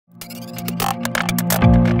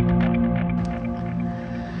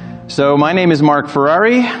So my name is Mark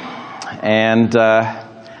Ferrari, and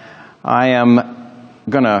I am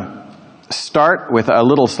going to start with a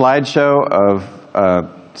little slideshow of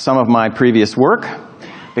some of my previous work,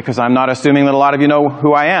 because I'm not assuming that a lot of you know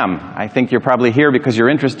who I am. I think you're probably here because you're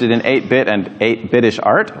interested in 8-bit and 8-bitish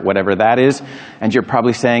art, whatever that is, and you're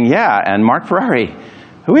probably saying, yeah, and Mark Ferrari,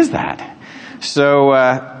 who is that? So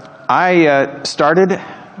I started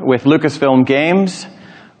with Lucasfilm Games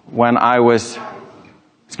when I was...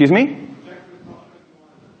 Excuse me?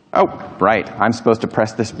 Oh, right. I'm supposed to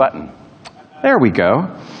press this button. There we go.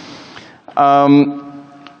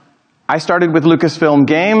 I started with Lucasfilm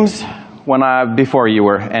Games before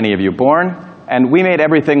any of you born, and we made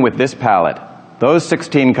everything with this palette, those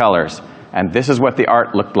 16 colors, and this is what the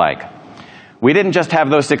art looked like. We didn't just have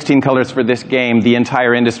those 16 colors for this game. The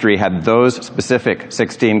entire industry had those specific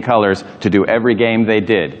 16 colors to do every game they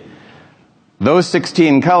did. Those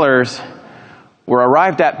 16 colors were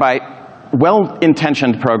arrived at by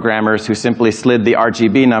well-intentioned programmers who simply slid the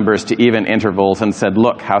RGB numbers to even intervals and said,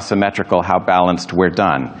 look how symmetrical, how balanced, we're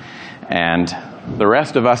done. And the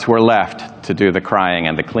rest of us were left to do the crying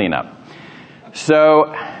and the cleanup.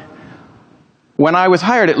 So when I was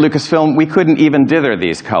hired at Lucasfilm, we couldn't even dither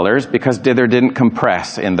these colors because dither didn't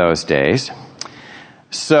compress in those days.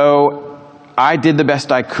 So I did the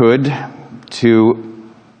best I could to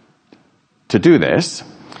do this.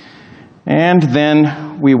 And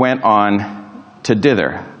then we went on to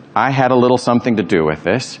dither. I had a little something to do with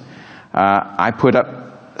this. I put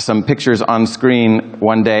up some pictures on screen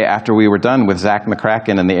one day after we were done with Zach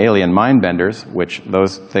McCracken and the Alien Mindbenders, which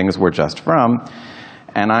those things were just from,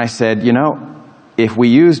 and I said, you know, if we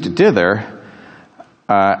used dither,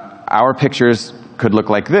 our pictures could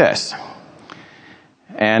look like this.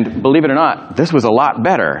 And believe it or not, this was a lot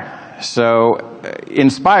better. So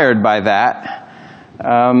inspired by that,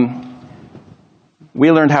 we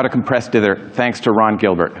learned how to compress dither thanks to Ron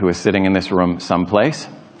Gilbert, who is sitting in this room someplace.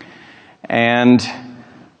 And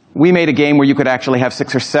we made a game where you could actually have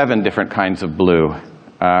 6 or 7 different kinds of blue,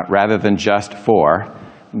 rather than just 4,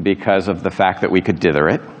 because of the fact that we could dither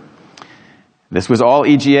it. This was all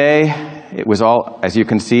EGA. It was all, as you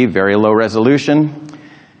can see, very low resolution.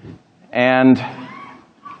 And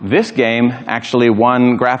this game actually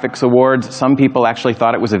won graphics awards. Some people actually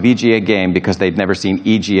thought it was a VGA game because they'd never seen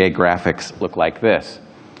EGA graphics look like this.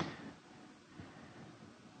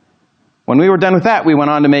 When we were done with that, we went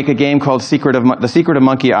on to make a game called The Secret of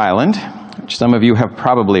Monkey Island, which some of you have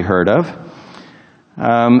probably heard of.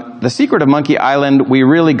 The Secret of Monkey Island, we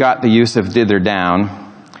really got the use of dither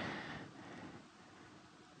down.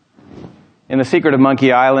 In The Secret of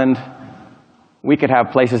Monkey Island, we could have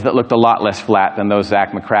places that looked a lot less flat than those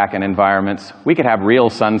Zach McCracken environments. We could have real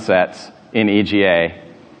sunsets in EGA.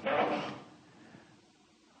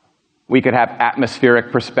 We could have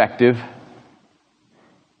atmospheric perspective.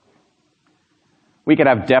 We could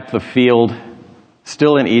have depth of field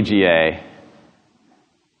still in EGA.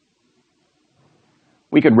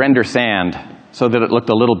 We could render sand so that it looked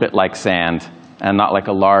a little bit like sand and not like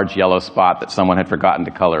a large yellow spot that someone had forgotten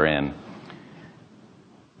to color in.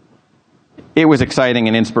 It was exciting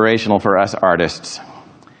and inspirational for us artists.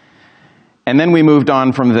 And then we moved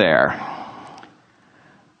on from there.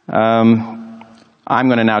 I'm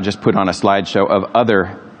going to now just put on a slideshow of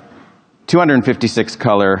other 256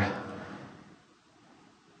 color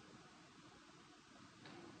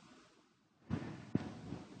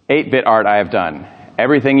 8-bit art I have done.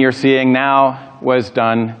 Everything you're seeing now was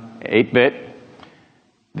done 8-bit.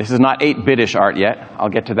 This is not 8-bitish art yet. I'll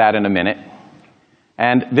get to that in a minute.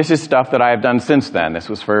 And this is stuff that I have done since then. This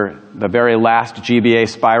was for the very last GBA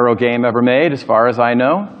Spyro game ever made, as far as I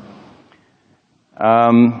know.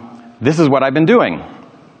 This is what I've been doing.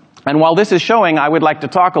 And while this is showing, I would like to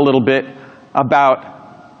talk a little bit about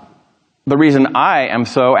the reason I am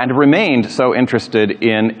so, and remained so interested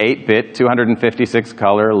in 8-bit, 256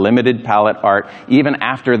 color, limited palette art, even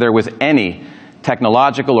after there was any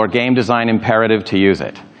technological or game design imperative to use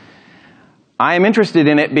it. I am interested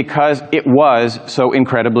in it because it was so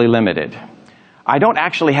incredibly limited. I don't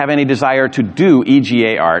actually have any desire to do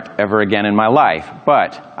EGA art ever again in my life,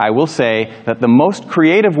 but I will say that the most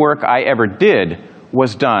creative work I ever did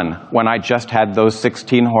was done when I just had those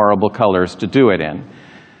 16 horrible colors to do it in.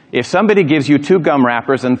 If somebody gives you 2 gum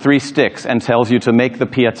wrappers and 3 sticks and tells you to make the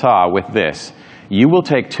Pietà with this, you will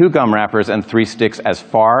take 2 gum wrappers and 3 sticks as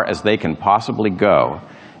far as they can possibly go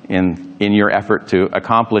in your effort to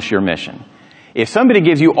accomplish your mission. If somebody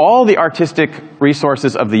gives you all the artistic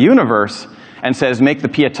resources of the universe and says, make the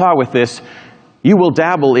Pietà with this, you will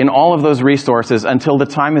dabble in all of those resources until the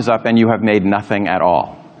time is up and you have made nothing at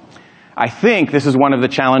all. I think this is one of the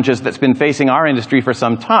challenges that's been facing our industry for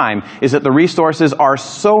some time, is that the resources are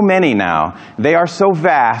so many now, they are so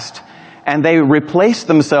vast, and they replace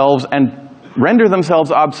themselves and render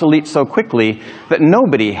themselves obsolete so quickly that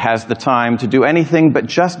nobody has the time to do anything but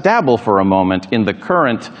just dabble for a moment in the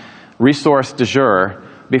current resource du jour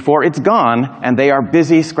before it's gone, and they are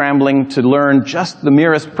busy scrambling to learn just the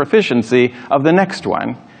merest proficiency of the next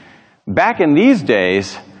one. Back in these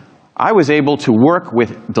days, I was able to work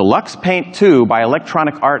with Deluxe Paint 2 by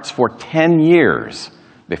Electronic Arts for 10 years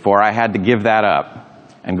before I had to give that up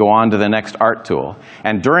and go on to the next art tool.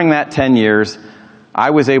 And during that 10 years,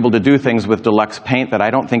 I was able to do things with Deluxe Paint that I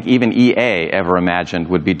don't think even EA ever imagined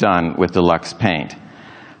would be done with Deluxe Paint.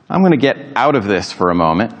 I'm going to get out of this for a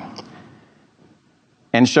moment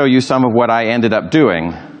and show you some of what I ended up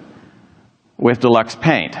doing with Deluxe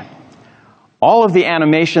Paint. All of the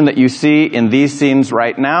animation that you see in these scenes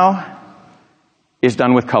right now is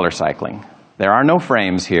done with color cycling. There are no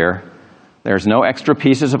frames here. There's no extra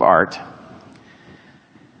pieces of art.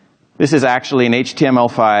 This is actually an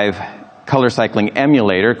HTML5 color cycling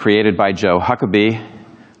emulator created by Joe Huckabee,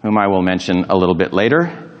 whom I will mention a little bit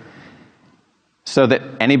later, so that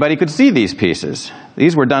anybody could see these pieces.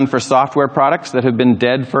 These were done for software products that have been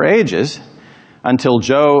dead for ages until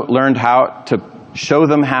Joe learned how to show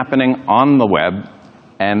them happening on the web,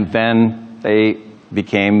 and then they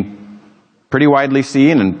became pretty widely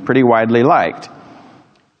seen and pretty widely liked.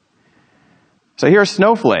 So here are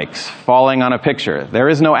snowflakes falling on a picture. There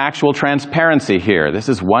is no actual transparency here. This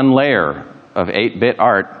is one layer of 8-bit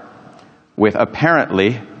art with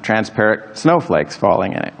apparently transparent snowflakes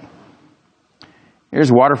falling in it.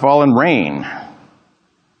 Here's waterfall and rain.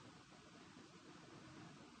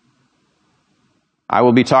 I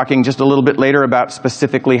will be talking just a little bit later about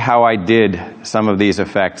specifically how I did some of these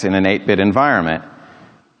effects in an 8-bit environment.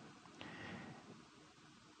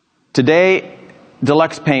 Today,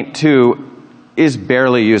 Deluxe Paint 2 is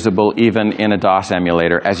barely usable even in a DOS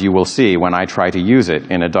emulator, as you will see when I try to use it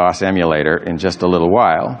in a DOS emulator in just a little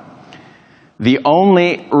while. The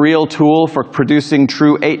only real tool for producing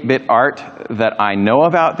true 8-bit art that I know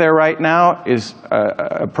of out there right now is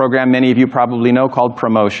a program many of you probably know called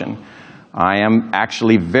Promotion. I am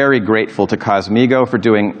actually very grateful to Cosmigo for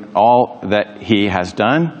doing all that he has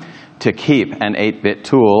done to keep an 8-bit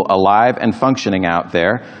tool alive and functioning out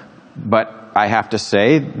there. But I have to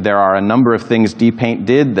say, there are a number of things DPaint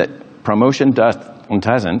did that Promotion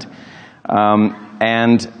doesn't.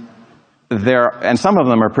 And some of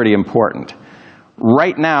them are pretty important.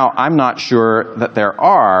 Right now, I'm not sure that there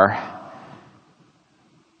are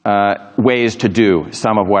ways to do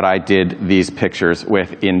some of what I did these pictures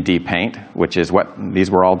with in DPaint, which is what these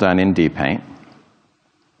were all done in DPaint.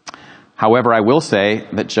 However, I will say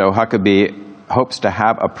that Joe Huckabee hopes to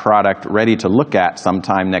have a product ready to look at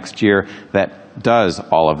sometime next year that does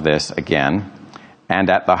all of this again and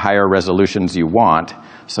at the higher resolutions you want.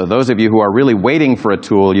 So those of you who are really waiting for a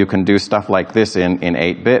tool you can do stuff like this in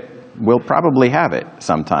 8-bit will probably have it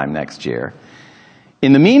sometime next year.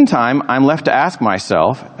 In the meantime, I'm left to ask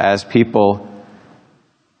myself, as people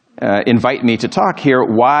invite me to talk here,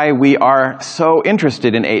 why we are so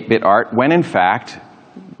interested in 8-bit art when, in fact,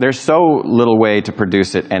 there's so little way to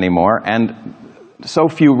produce it anymore and so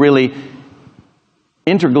few really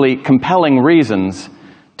integrally compelling reasons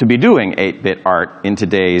to be doing 8-bit art in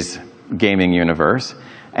today's gaming universe.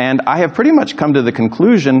 And I have pretty much come to the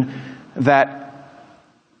conclusion that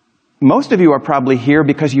most of you are probably here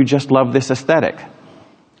because you just love this aesthetic.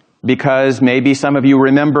 Because maybe some of you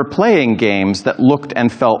remember playing games that looked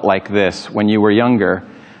and felt like this when you were younger,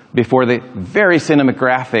 before the very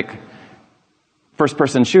cinematographic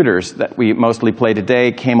first-person shooters that we mostly play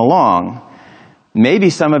today came along. Maybe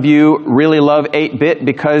some of you really love 8-bit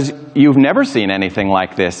because you've never seen anything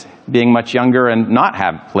like this, being much younger and not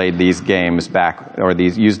have played these games back, or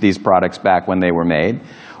used these products back when they were made.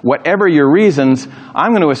 Whatever your reasons,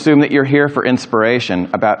 I'm going to assume that you're here for inspiration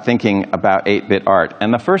about thinking about 8-bit art.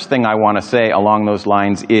 And the first thing I want to say along those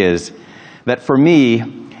lines is that for me,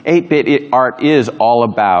 8-bit art is all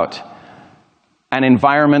about an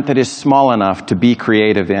environment that is small enough to be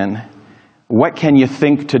creative in. What can you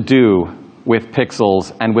think to do with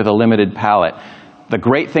pixels and with a limited palette? The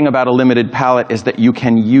great thing about a limited palette is that you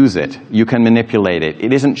can use it. You can manipulate it.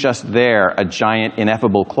 It isn't just there, a giant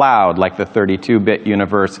ineffable cloud like the 32-bit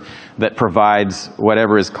universe that provides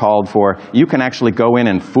whatever is called for. You can actually go in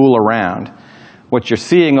and fool around. What you're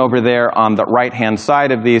seeing over there on the right-hand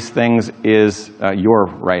side of these things is, your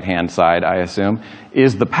right-hand side, I assume,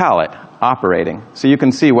 is the palette operating. So you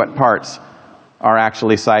can see what parts are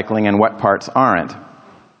actually cycling and what parts aren't.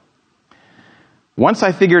 Once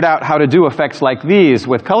I figured out how to do effects like these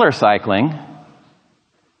with color cycling,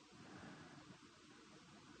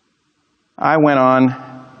 I went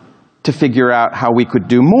on to figure out how we could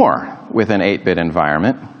do more with an 8-bit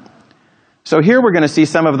environment. So here we're going to see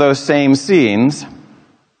some of those same scenes.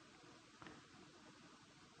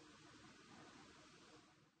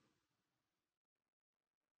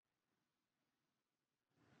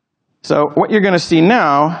 So what you're going to see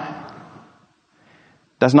now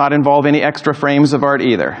does not involve any extra frames of art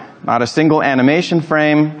either. Not a single animation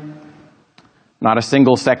frame, not a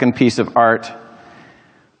single second piece of art.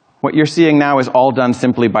 What you're seeing now is all done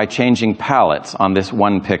simply by changing palettes on this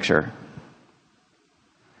one picture.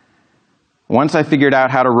 Once I figured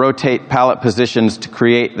out how to rotate palette positions to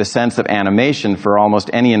create the sense of animation for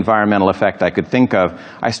almost any environmental effect I could think of,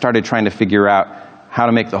 I started trying to figure out how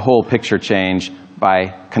to make the whole picture change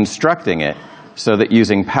by constructing it so that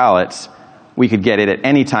using palettes we could get it at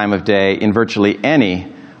any time of day in virtually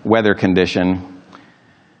any weather condition.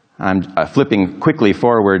 I'm flipping quickly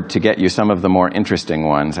forward to get you some of the more interesting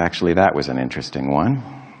ones. Actually, that was an interesting one.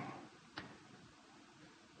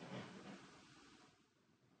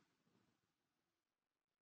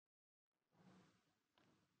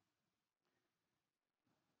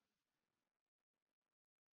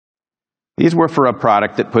 These were for a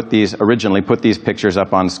product that originally put these pictures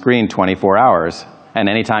up on screen 24 hours. And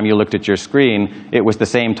anytime you looked at your screen, it was the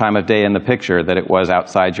same time of day in the picture that it was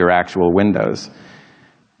outside your actual windows.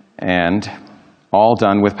 And all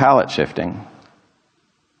done with palette shifting.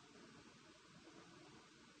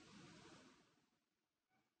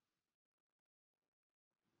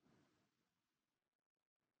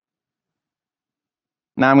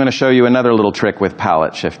 Now I'm going to show you another little trick with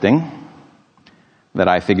palette shifting that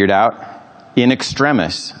I figured out in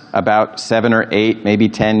extremis about 7 or 8, maybe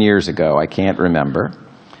 10 years ago. I can't remember.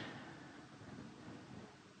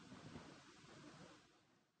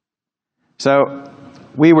 So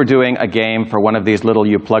we were doing a game for one of these little,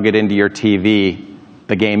 you plug it into your TV,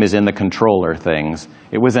 the game is in the controller things.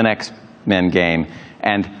 It was an X-Men game.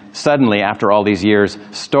 And suddenly, after all these years,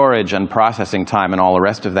 storage and processing time and all the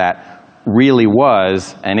rest of that really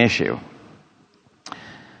was an issue.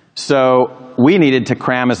 So we needed to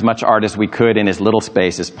cram as much art as we could in as little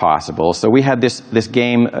space as possible. So we had this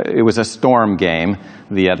game, it was a storm game,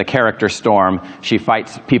 the character Storm. She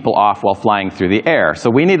fights people off while flying through the air.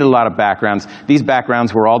 So we needed a lot of backgrounds. These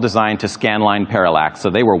backgrounds were all designed to scanline parallax, so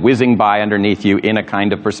they were whizzing by underneath you in a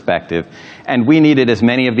kind of perspective. And we needed as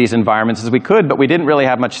many of these environments as we could, but we didn't really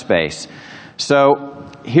have much space.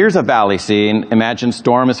 So here's a valley scene. Imagine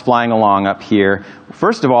Storm is flying along up here.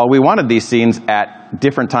 First of all, we wanted these scenes at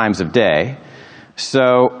different times of day.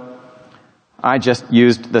 So I just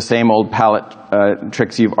used the same old palette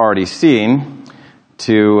tricks you've already seen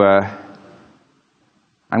to,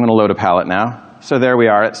 I'm going to load a palette now. So there we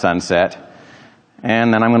are at sunset.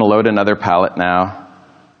 And then I'm going to load another palette now.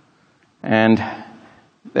 And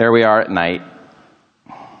there we are at night.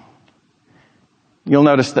 You'll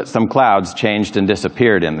notice that some clouds changed and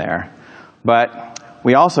disappeared in there. But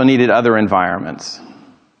we also needed other environments.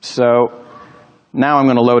 So now I'm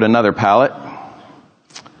going to load another palette.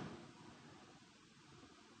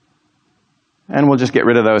 And we'll just get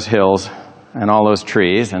rid of those hills and all those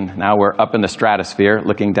trees. And now we're up in the stratosphere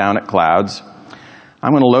looking down at clouds.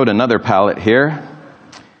 I'm going to load another palette here.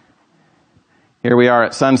 Here we are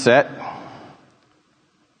at sunset.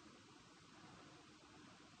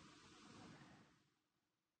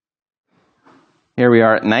 Here we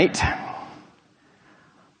are at night.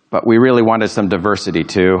 But we really wanted some diversity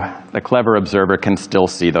too. The clever observer can still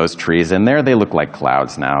see those trees in there. They look like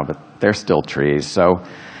clouds now, but they're still trees. So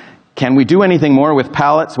can we do anything more with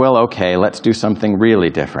palettes? Well, okay, let's do something really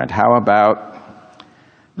different. How about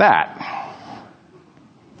that?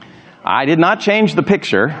 I did not change the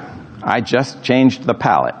picture. I just changed the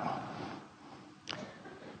palette.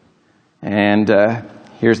 And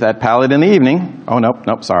here's that palette in the evening. Oh,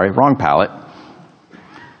 nope, sorry, wrong palette.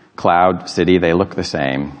 Cloud, city, they look the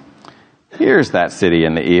same. Here's that city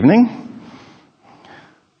in the evening.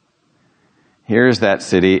 Here's that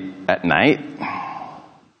city at night.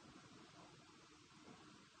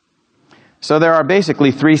 So there are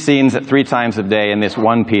basically 3 scenes at 3 times a day in this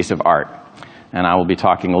one piece of art. And I will be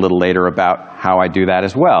talking a little later about how I do that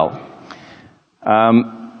as well.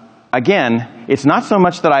 Again, it's not so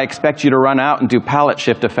much that I expect you to run out and do palette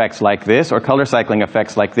shift effects like this or color cycling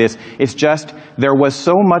effects like this. It's just there was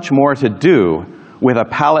so much more to do with a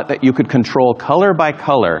palette that you could control color by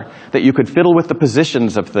color, that you could fiddle with the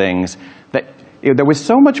positions of things, that there was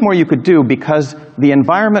so much more you could do because the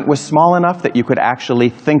environment was small enough that you could actually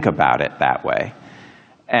think about it that way.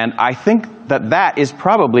 And I think that that is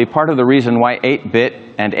probably part of the reason why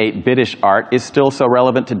 8-bit and 8-bitish art is still so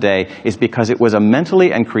relevant today, is because it was a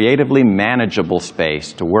mentally and creatively manageable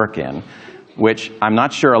space to work in, which I'm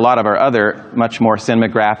not sure a lot of our other much more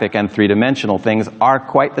cinematographic and three-dimensional things are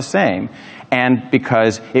quite the same. And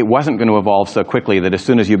because it wasn't going to evolve so quickly that as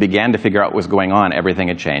soon as you began to figure out what was going on, everything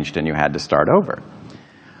had changed and you had to start over.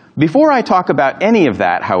 Before I talk about any of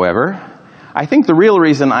that, however, I think the real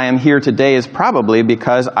reason I am here today is probably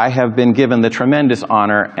because I have been given the tremendous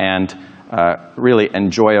honor and really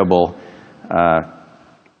enjoyable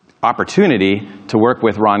opportunity to work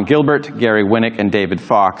with Ron Gilbert, Gary Winnick, and David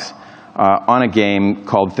Fox on a game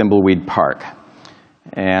called Thimbleweed Park.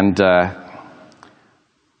 And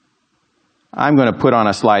I'm going to put on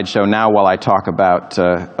a slideshow now while I talk about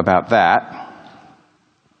that.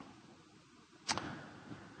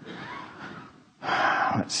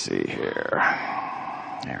 Let's see here.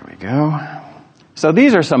 There we go. So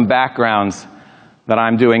these are some backgrounds that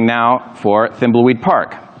I'm doing now for Thimbleweed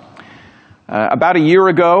Park. About a year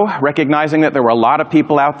ago, recognizing that there were a lot of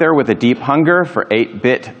people out there with a deep hunger for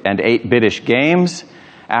 8-bit and 8-bitish games,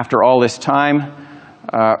 after all this time,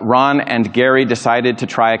 Ron and Gary decided to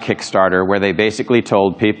try a Kickstarter where they basically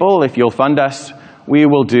told people, if you'll fund us, we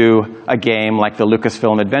will do a game like the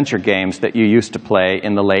Lucasfilm adventure games that you used to play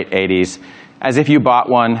in the late 80s, as if you bought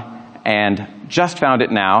one and just found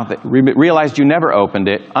it now, that realized you never opened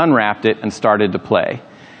it, unwrapped it, and started to play.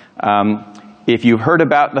 If you've heard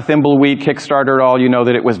about the Thimbleweed Kickstarter at all, you know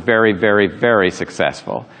that it was very, very, very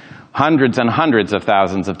successful. Hundreds and hundreds of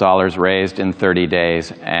thousands of dollars raised in 30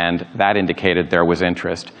 days, and that indicated there was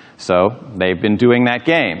interest. So they've been doing that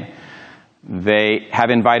game. They have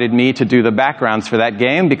invited me to do the backgrounds for that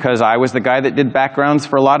game because I was the guy that did backgrounds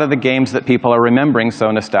for a lot of the games that people are remembering so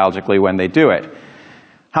nostalgically when they do it.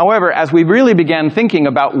 However, as we really began thinking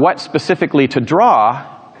about what specifically to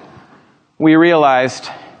draw, we realized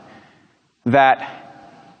that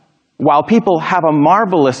while people have a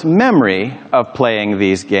marvelous memory of playing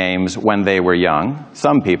these games when they were young,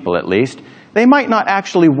 some people at least, they might not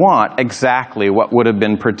actually want exactly what would have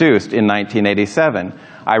been produced in 1987.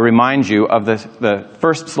 I remind you of the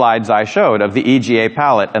first slides I showed of the EGA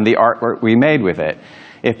palette and the artwork we made with it.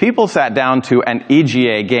 If people sat down to an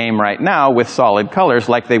EGA game right now with solid colors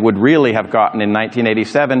like they would really have gotten in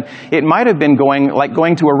 1987, it might have been like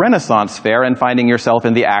going to a Renaissance fair and finding yourself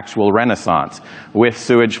in the actual Renaissance, with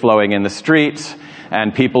sewage flowing in the streets,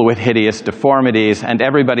 and people with hideous deformities, and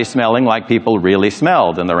everybody smelling like people really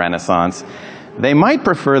smelled in the Renaissance. They might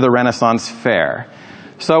prefer the Renaissance fair.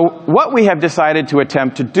 So what we have decided to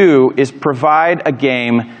attempt to do is provide a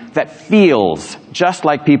game that feels just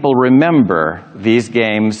like people remember these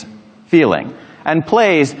games feeling, and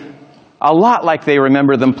plays a lot like they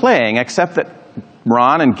remember them playing, except that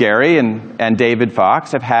Ron and Gary and David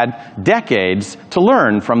Fox have had decades to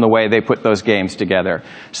learn from the way they put those games together.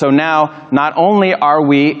 So now, not only are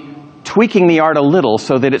we tweaking the art a little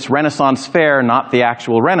so that it's Renaissance fair, not the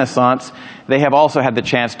actual Renaissance, they have also had the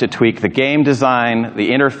chance to tweak the game design, the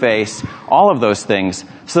interface, all of those things,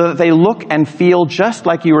 so that they look and feel just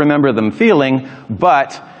like you remember them feeling,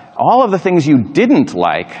 but all of the things you didn't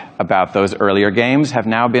like about those earlier games have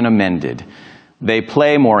now been amended. They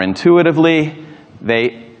play more intuitively,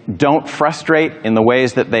 they don't frustrate in the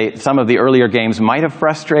ways that some of the earlier games might have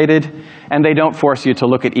frustrated, and they don't force you to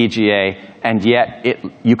look at EGA, and yet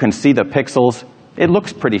you can see the pixels. It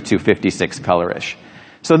looks pretty 256 colorish.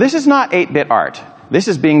 So this is not 8-bit art. This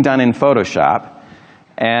is being done in Photoshop,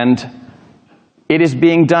 and it is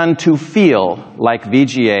being done to feel like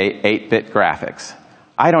VGA 8-bit graphics.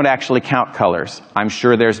 I don't actually count colors. I'm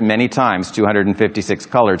sure there's many times 256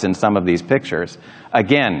 colors in some of these pictures.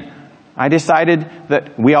 Again,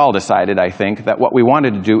 we all decided, I think, that what we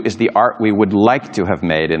wanted to do is the art we would like to have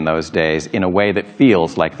made in those days in a way that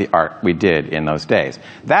feels like the art we did in those days.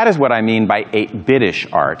 That is what I mean by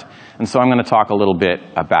 8-bitish art. And so I'm going to talk a little bit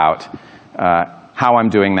about how I'm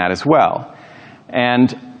doing that as well.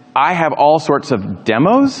 And I have all sorts of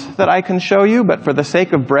demos that I can show you, but for the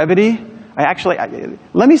sake of brevity,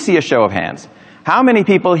 let me see a show of hands. How many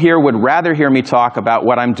people here would rather hear me talk about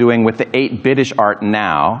what I'm doing with the 8-bitish art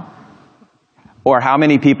now? Or how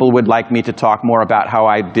many people would like me to talk more about how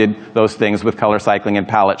I did those things with color cycling and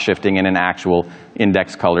palette shifting in an actual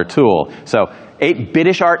index color tool? So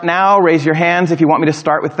 8-bitish art now, raise your hands if you want me to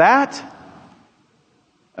start with that.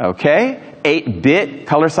 Okay. 8-bit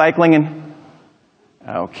color cycling and...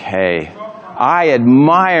 Okay. I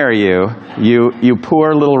admire you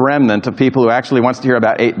poor little remnant of people who actually wants to hear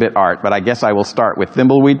about 8-bit art, but I guess I will start with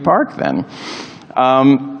Thimbleweed Park then.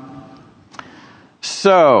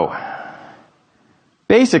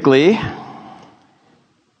 Basically,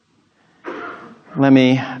 let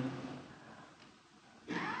me,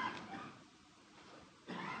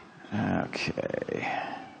 okay,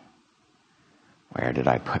 where did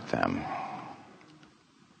I put them?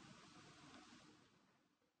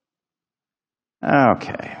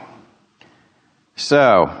 Okay,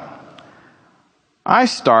 so I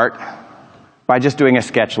start by just doing a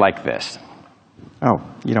sketch like this. Oh,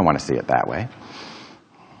 you don't want to see it that way.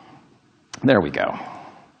 There we go.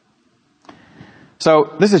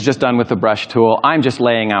 So this is just done with the brush tool. I'm just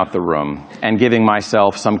laying out the room and giving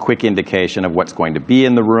myself some quick indication of what's going to be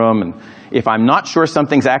in the room. And if I'm not sure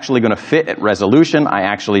something's actually going to fit at resolution, I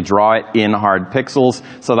actually draw it in hard pixels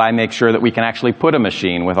so that I make sure that we can actually put a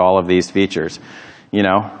machine with all of these features. You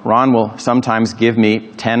know, Ron will sometimes give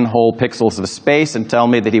me 10 whole pixels of space and tell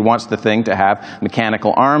me that he wants the thing to have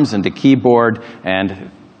mechanical arms and a keyboard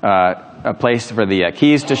and a place for the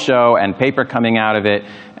keys to show and paper coming out of it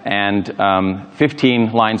and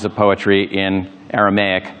 15 lines of poetry in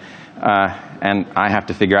Aramaic. And I have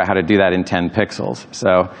to figure out how to do that in 10 pixels.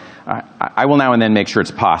 So I will now and then make sure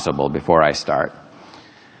it's possible before I start.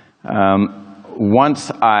 Once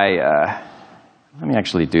I... let me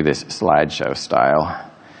actually do this slideshow style.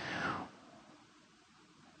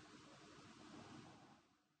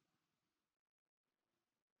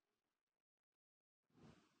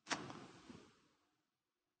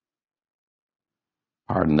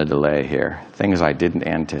 Pardon the delay here. Things I didn't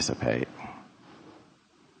anticipate.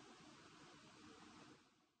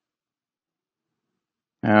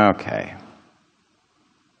 Okay.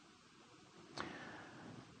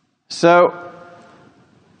 So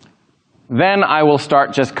then I will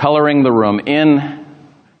start just coloring the room in,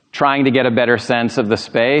 trying to get a better sense of the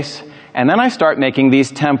space. And then I start making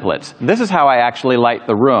these templates. This is how I actually light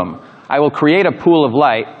the room. I will create a pool of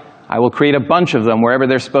light. I will create a bunch of them wherever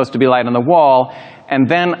there's supposed to be light on the wall. And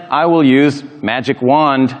then I will use magic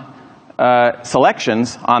wand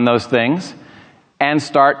selections on those things and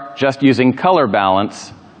start just using color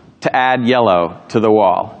balance to add yellow to the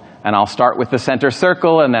wall. And I'll start with the center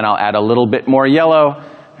circle, and then I'll add a little bit more yellow,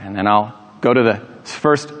 and then I'll go to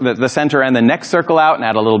the center and the next circle out and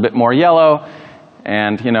add a little bit more yellow,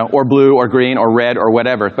 and, you know, or blue or green or red or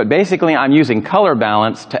whatever. But basically I'm using color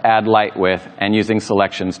balance to add light with and using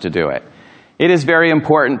selections to do it. It is very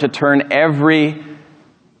important to turn every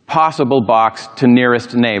possible box to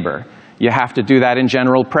nearest neighbor. You have to do that in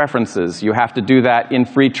general preferences. You have to do that in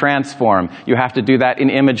free transform. You have to do that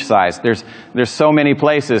in image size. There's so many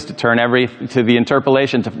places to turn to the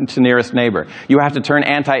interpolation to nearest neighbor. You have to turn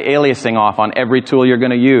anti-aliasing off on every tool you're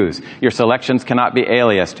going to use. Your selections cannot be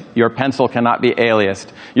aliased. Your pencil cannot be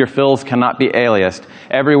aliased. Your fills cannot be aliased.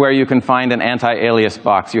 Everywhere you can find an anti-alias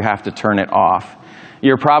box, you have to turn it off.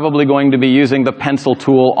 You're probably going to be using the pencil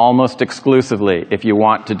tool almost exclusively if you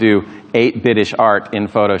want to do 8-bitish art in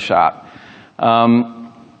Photoshop.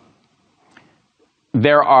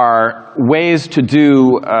 There are ways to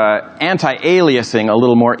do anti-aliasing a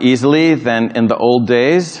little more easily than in the old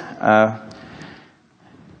days.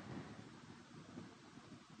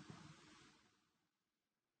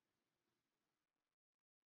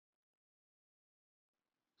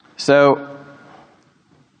 So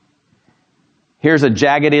here's a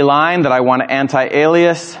jaggedy line that I want to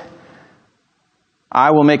anti-alias.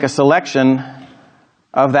 I will make a selection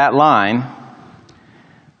of that line.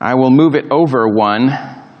 I will move it over one.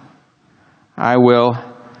 I will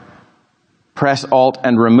press Alt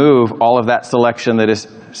and remove all of that selection that is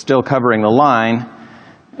still covering the line,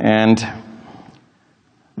 and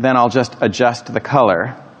then I'll just adjust the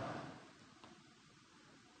color.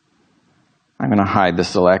 I'm going to hide the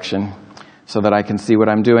selection so that I can see what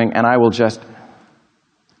I'm doing, and I will just,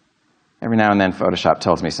 every now and then Photoshop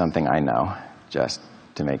tells me something I know, just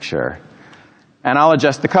to make sure. And I'll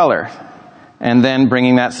adjust the color. And then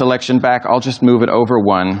bringing that selection back, I'll just move it over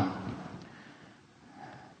one.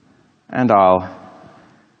 And I'll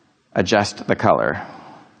adjust the color.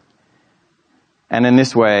 And in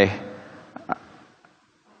this way,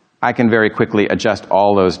 I can very quickly adjust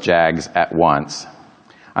all those jags at once.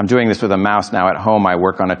 I'm doing this with a mouse now at home. I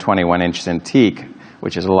work on a 21-inch Cintiq,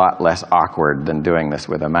 which is a lot less awkward than doing this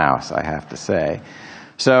with a mouse, I have to say.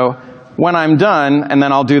 So when I'm done, and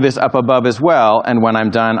then I'll do this up above as well, and when I'm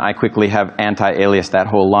done, I quickly have anti-alias that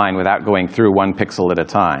whole line without going through one pixel at a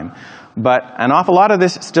time. But an awful lot of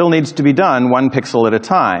this still needs to be done one pixel at a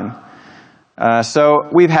time. So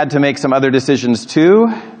we've had to make some other decisions too.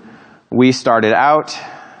 We started out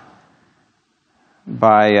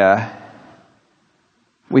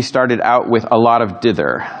with a lot of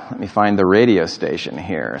dither. Let me find the radio station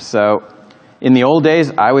here. So in the old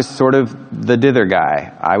days, I was sort of the dither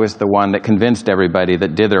guy. I was the one that convinced everybody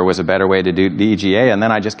that dither was a better way to do DGA, and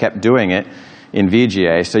then I just kept doing it in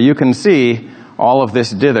VGA. So you can see all of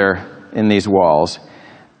this dither in these walls.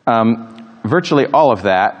 Virtually all of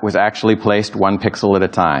that was actually placed 1 pixel at a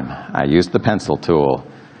time. I used the pencil tool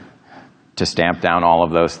to stamp down all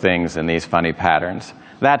of those things in these funny patterns.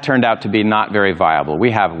 That turned out to be not very viable.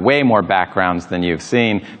 We have way more backgrounds than you've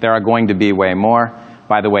seen. There are going to be way more.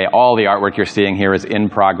 By the way, all the artwork you're seeing here is in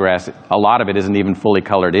progress. A lot of it isn't even fully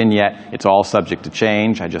colored in yet. It's all subject to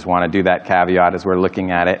change. I just want to do that caveat as we're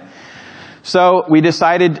looking at it. So we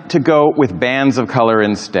decided to go with bands of color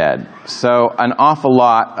instead. So an awful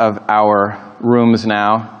lot of our rooms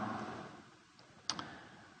now,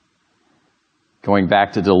 going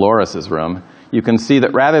back to Dolores's room, you can see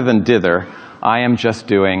that rather than dither, I am just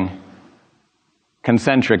doing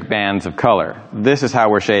concentric bands of color. This is how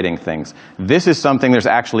we're shading things. This is something there's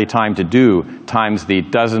actually time to do, times the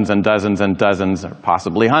dozens and dozens and dozens, or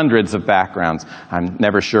possibly hundreds of backgrounds. I'm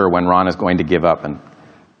never sure when Ron is going to give up and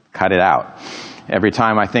cut it out. Every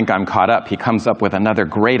time I think I'm caught up, he comes up with another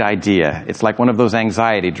great idea. It's like one of those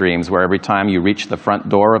anxiety dreams where every time you reach the front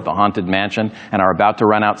door of the haunted mansion and are about to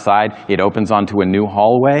run outside, it opens onto a new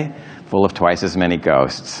hallway full of twice as many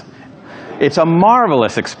ghosts. It's a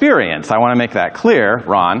marvelous experience. I want to make that clear,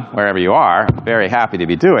 Ron, wherever you are. I'm very happy to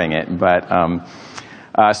be doing it. But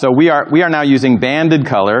so we are now using banded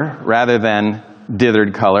color rather than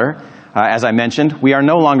dithered color. As I mentioned, we are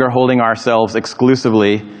no longer holding ourselves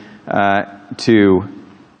exclusively to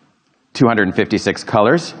 256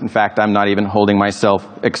 colors. In fact, I'm not even holding myself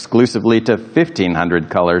exclusively to 1,500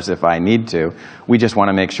 colors if I need to. We just want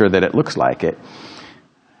to make sure that it looks like it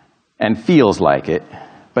and feels like it,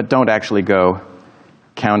 but don't actually go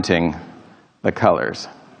counting the colors.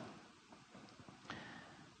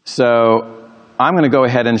 So I'm going to go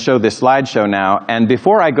ahead and show this slideshow now. And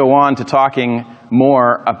before I go on to talking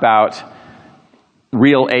more about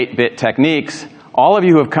real 8-bit techniques, all of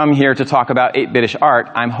you who have come here to talk about 8-bitish art,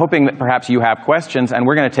 I'm hoping that perhaps you have questions, and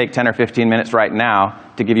we're going to take 10 or 15 minutes right now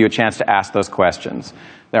to give you a chance to ask those questions.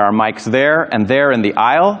 There are mics there and there in the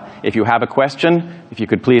aisle. If you have a question, if you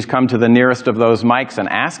could please come to the nearest of those mics and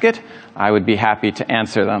ask it, I would be happy to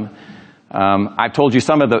answer them. I've told you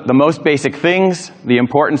some of the most basic things, the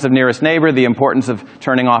importance of nearest neighbor, the importance of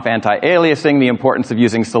turning off anti-aliasing, the importance of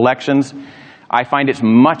using selections. I find it's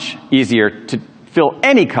much easier to fill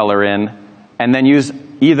any color in and then use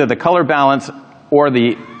either the color balance or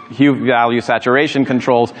the hue value saturation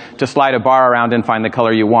controls to slide a bar around and find the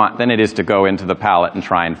color you want than it is to go into the palette and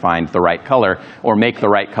try and find the right color or make the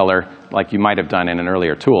right color like you might have done in an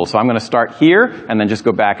earlier tool. So I'm going to start here and then just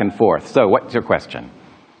go back and forth. So what's your question?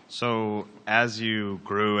 So as you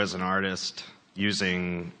grew as an artist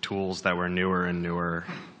using tools that were newer and newer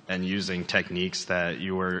and using techniques that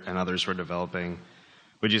you were and others were developing,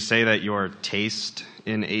 would you say that your taste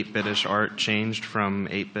in 8-bitish art changed from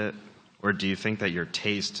 8-bit? Or do you think that your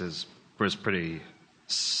taste was pretty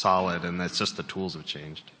solid and that's just the tools have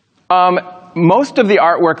changed? Most of the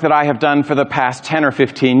artwork that I have done for the past 10 or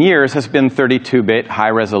 15 years has been 32-bit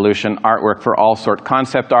high-resolution artwork for all sorts,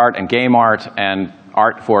 concept art and game art and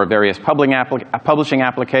art for various publishing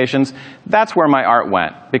applications. That's where my art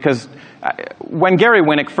went. Because when Gary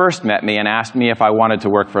Winnick first met me and asked me if I wanted to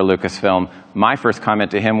work for Lucasfilm, my first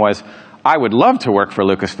comment to him was, I would love to work for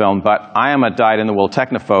Lucasfilm, but I am a dyed-in-the-wool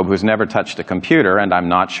technophobe who's never touched a computer, and I'm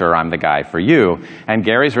not sure I'm the guy for you. And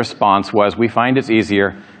Gary's response was, we find it's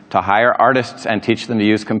easier to hire artists and teach them to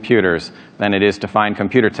use computers than it is to find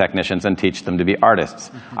computer technicians and teach them to be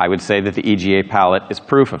artists. I would say that the EGA palette is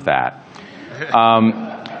proof of that.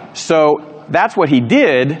 So that's what he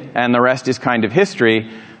did, and the rest is kind of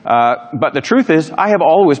history. But the truth is, I have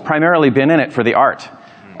always primarily been in it for the art.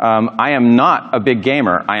 I am not a big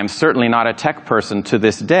gamer. I am certainly not a tech person to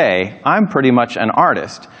this day. I'm pretty much an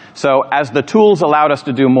artist. So as the tools allowed us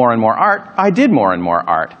to do more and more art, I did more and more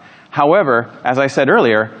art. However, as I said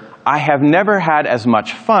earlier, I have never had as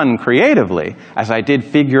much fun creatively as I did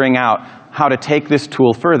figuring out how to take this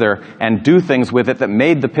tool further and do things with it that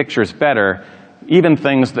made the pictures better, even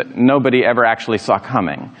things that nobody ever actually saw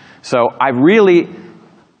coming. So I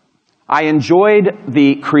enjoyed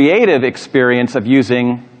the creative experience of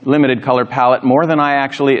using limited color palette more than I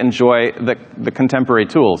actually enjoy the contemporary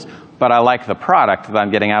tools. But I like the product that I'm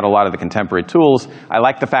getting out of a lot of the contemporary tools. I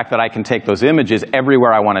like the fact that I can take those images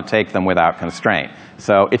everywhere I want to take them without constraint.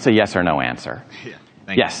 So it's a yes or no answer. Yeah,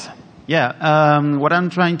 yes? Yeah, what I'm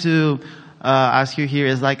trying to ask you here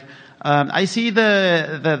is like, I see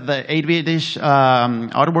the 8-bitish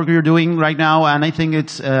artwork you're doing right now, and I think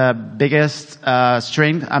its biggest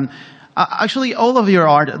strength, actually all of your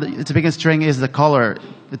art, its biggest strength is the color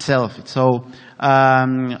itself. So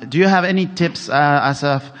do you have any tips as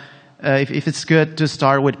of if it's good to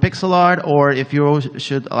start with pixel art, or if you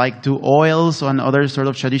should like do oils and other sort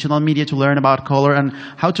of traditional media to learn about color, and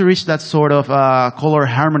how to reach that sort of color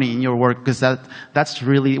harmony in your work, because that's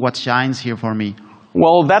really what shines here for me.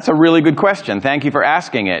 Well, that's a really good question. Thank you for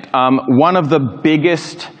asking it. One of the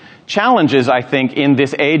biggest challenges, I think, in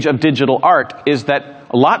this age of digital art is that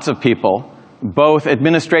lots of people, both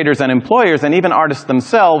administrators and employers and even artists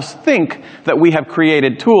themselves, think that we have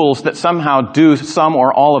created tools that somehow do some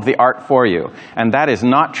or all of the art for you. And that is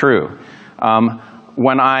not true.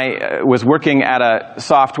 When I was working at a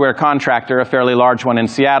software contractor, a fairly large one in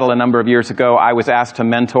Seattle a number of years ago, I was asked to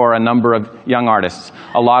mentor a number of young artists,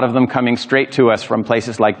 a lot of them coming straight to us from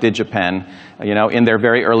places like DigiPen, you know, in their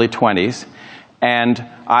very early 20s. And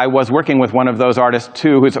I was working with one of those artists,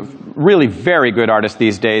 too, who's a really very good artist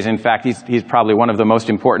these days. In fact, he's probably one of the most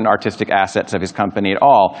important artistic assets of his company at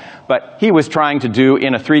all. But he was trying to do,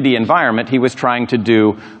 in a 3D environment, he was trying to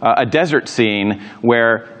do a desert scene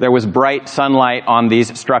where there was bright sunlight on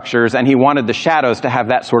these structures, and he wanted the shadows to have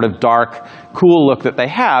that sort of dark, cool look that they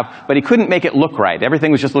have, but he couldn't make it look right.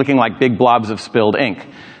 Everything was just looking like big blobs of spilled ink.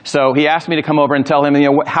 So he asked me to come over and tell him, you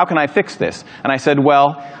know, how can I fix this? And I said,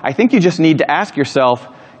 well, I think you just need to ask yourself,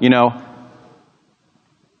 you know,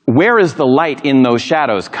 where is the light in those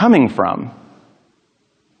shadows coming from?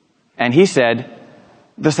 And he said,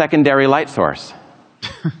 the secondary light source.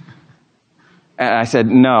 And I said,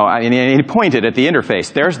 no. And he pointed at the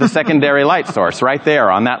interface. There's the secondary light source right there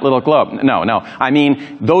on that little globe. No. I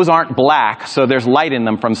mean, those aren't black, so there's light in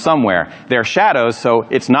them from somewhere. They're shadows, so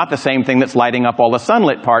it's not the same thing that's lighting up all the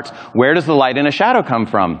sunlit parts. Where does the light in a shadow come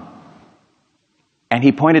from? And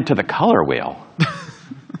he pointed to the color wheel.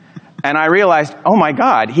 And I realized, oh my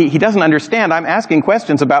God, he doesn't understand. I'm asking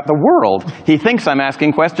questions about the world. He thinks I'm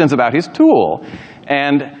asking questions about his tool.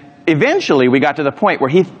 And eventually we got to the point where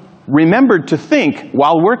he remembered to think,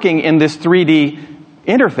 while working in this 3D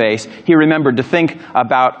interface, he remembered to think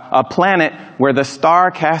about a planet where the star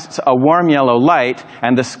casts a warm yellow light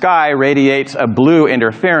and the sky radiates a blue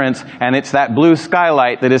interference, and it's that blue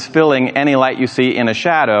skylight that is filling any light you see in a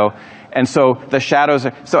shadow. And so the shadows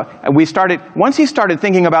are, so once he started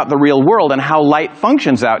thinking about the real world and how light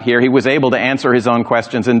functions out here, he was able to answer his own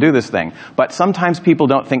questions and do this thing. But sometimes people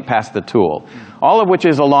don't think past the tool. All of which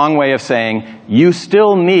is a long way of saying you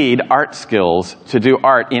still need art skills to do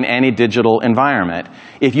art in any digital environment.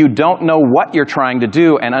 If you don't know what you're trying to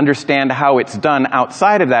do and understand how it's done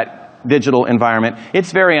outside of that digital environment,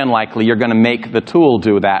 it's very unlikely you're going to make the tool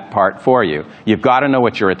do that part for you. You've got to know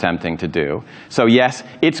what you're attempting to do. So yes,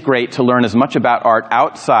 it's great to learn as much about art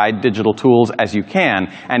outside digital tools as you can.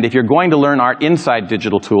 And if you're going to learn art inside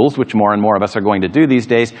digital tools, which more and more of us are going to do these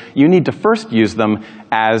days, you need to first use them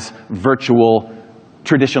as virtual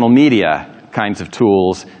traditional media kinds of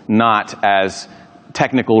tools, not as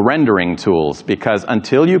technical rendering tools, because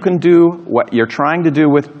until you can do what you're trying to do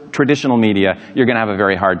with traditional media, you're going to have a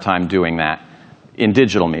very hard time doing that in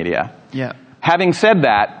digital media. Yeah. Having said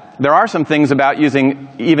that, there are some things about using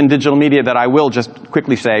even digital media that I will just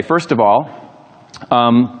quickly say. First of all,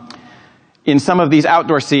 in some of these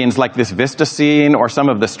outdoor scenes, like this vista scene or some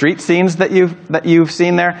of the street scenes that you've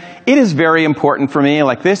seen there, it is very important for me,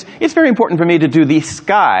 like this, it's very important for me to do the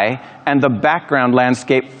sky and the background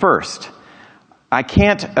landscape first. I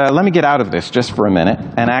can't, let me get out of this just for a minute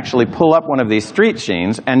and actually pull up one of these street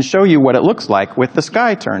scenes and show you what it looks like with the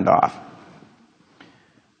sky turned off.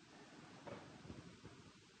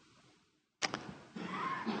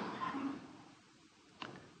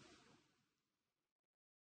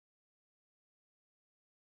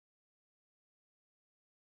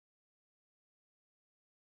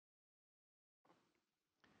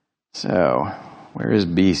 So, where is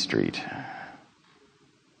B Street?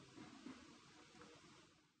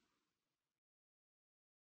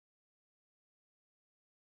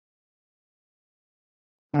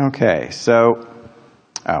 Okay, so,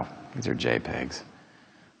 oh, these are JPEGs.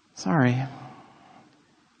 Sorry.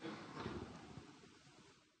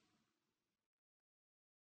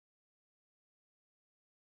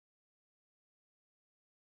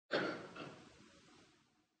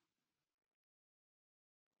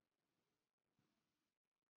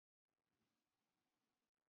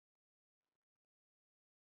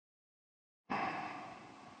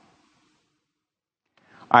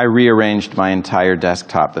 I rearranged my entire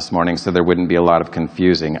desktop this morning so there wouldn't be a lot of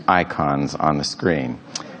confusing icons on the screen.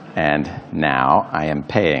 And now I am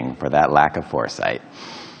paying for that lack of foresight.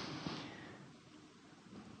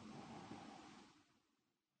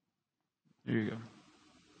 There you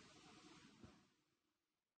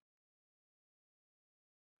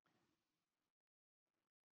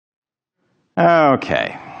go.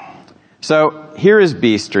 Okay. So here is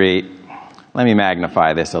B Street. Let me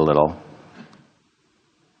magnify this a little.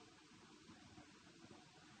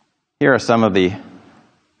 Here are some of the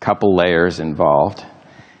couple layers involved.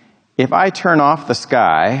 If I turn off the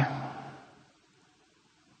sky,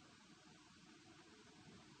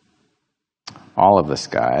 all of the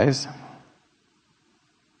skies,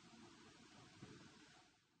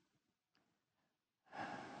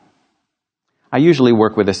 I usually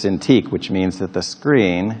work with a Cintiq, which means that the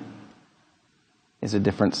screen is a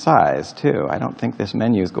different size, too. I don't think this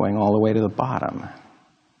menu is going all the way to the bottom.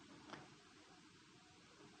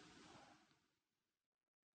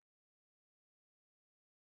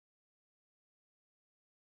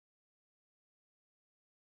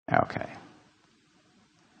 Okay.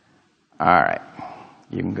 All right.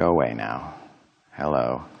 You can go away now.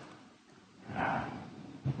 Hello.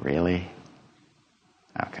 Really?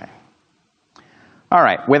 Okay. All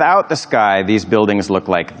right. Without the sky, these buildings look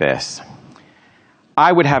like this.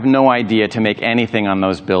 I would have no idea to make anything on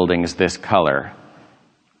those buildings this color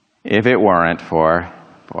if it weren't for,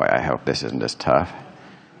 boy, I hope this isn't as tough.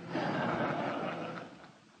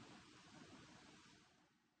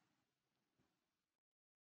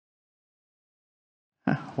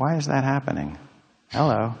 Why is that happening?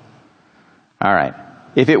 Hello. All right.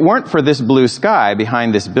 If it weren't for this blue sky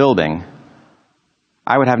behind this building,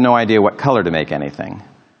 I would have no idea what color to make anything.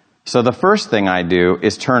 So the first thing I do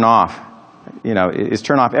is turn off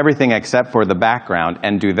everything except for the background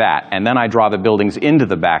and do that. And then I draw the buildings into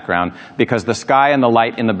the background because the sky and the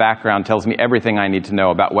light in the background tells me everything I need to know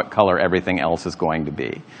about what color everything else is going to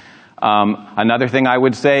be. Another thing I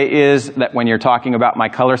would say is that when you're talking about my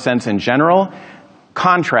color sense in general,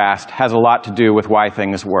 contrast has a lot to do with why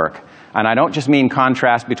things work. And I don't just mean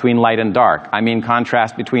contrast between light and dark. I mean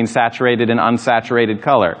contrast between saturated and unsaturated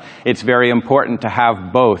color. It's very important to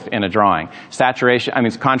have both in a drawing.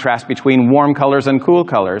 Contrast between warm colors and cool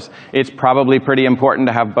colors. It's probably pretty important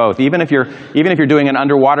to have both. Even if you're doing an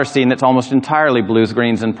underwater scene that's almost entirely blues,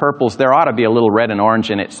 greens, and purples, there ought to be a little red and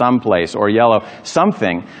orange in it someplace, or yellow,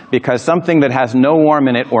 something, because something that has no warm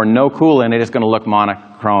in it or no cool in it is going to look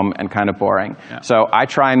monochrome and kind of boring. Yeah. So I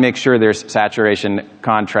try and make sure there's saturation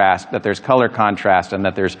contrast, that there's color contrast, and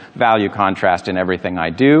that there's value contrast in everything I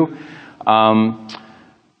do.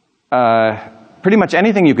 Pretty much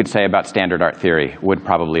anything you could say about standard art theory would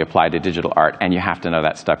probably apply to digital art, and you have to know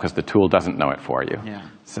that stuff because the tool doesn't know it for you. Yeah.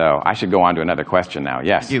 So I should go on to another question now.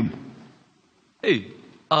 Yes? Thank you. Hey.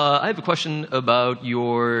 I have a question about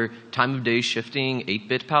your time of day shifting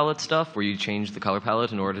 8-bit palette stuff, where you change the color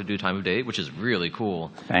palette in order to do time of day, which is really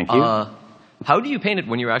cool. Thank you. How do you paint it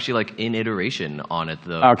when you're actually like in iteration on it,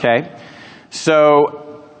 though? Okay.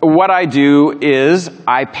 So what I do is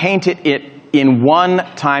I paint it in one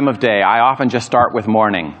time of day. I often just start with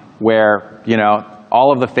morning, where,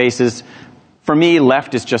 all of the faces, for me,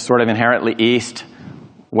 left is just sort of inherently east,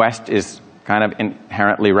 west is kind of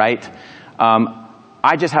inherently right.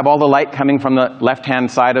 I just have all the light coming from the left-hand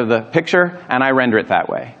side of the picture, and I render it that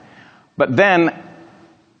way. But then,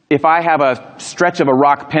 if I have a stretch of a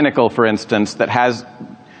rock pinnacle, for instance, that has,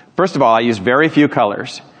 first of all, I use very few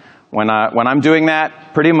colors. When I'm doing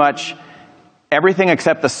that, pretty much everything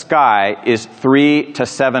except the sky is 3 to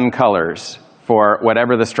 7 colors for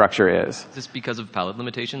whatever the structure is. Is this because of palette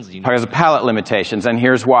limitations? Because of palette limitations, and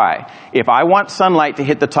here's why. If I want sunlight to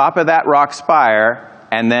hit the top of that rock spire,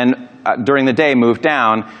 and then during the day move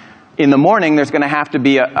down, in the morning there's going to have to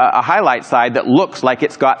be a highlight side that looks like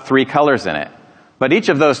it's got 3 colors in it. But each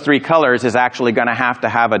of those 3 colors is actually going to have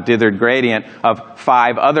a dithered gradient of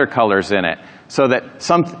 5 other colors in it. So that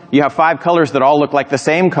you have 5 colors that all look like the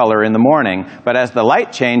same color in the morning, but as the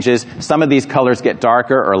light changes, some of these colors get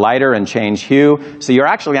darker or lighter and change hue. So you're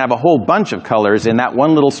actually going to have a whole bunch of colors in that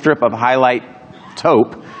one little strip of highlight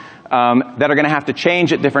taupe that are going to have to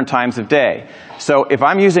change at different times of day. So if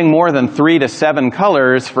I'm using more than 3 to 7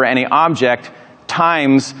 colors for any object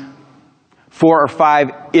times 4 or 5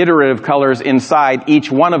 iterative colors inside each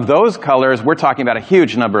one of those colors, we're talking about a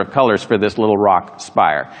huge number of colors for this little rock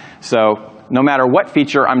spire. So no matter what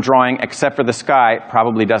feature I'm drawing, except for the sky,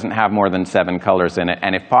 probably doesn't have more than 7 colors in it,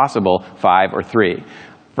 and if possible, 5 or 3.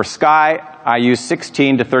 For sky, I use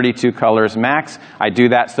 16 to 32 colors max. I do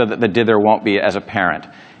that so that the dither won't be as apparent.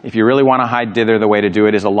 If you really want to hide dither, the way to do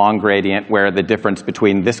it is a long gradient where the difference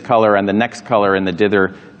between this color and the next color in the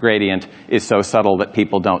dither gradient is so subtle that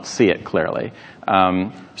people don't see it clearly.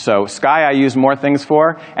 So sky I use more things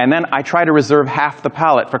for, and then I try to reserve half the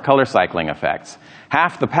palette for color cycling effects.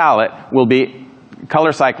 Half the palette will be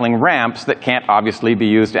color cycling ramps that can't obviously be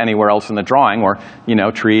used anywhere else in the drawing, or, you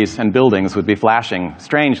know, trees and buildings would be flashing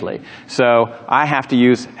strangely. So I have to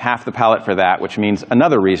use half the palette for that, which means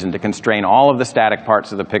another reason to constrain all of the static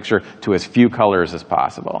parts of the picture to as few colors as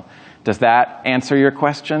possible. Does that answer your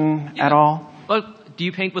question at all? Well, do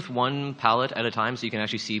you paint with one palette at a time so you can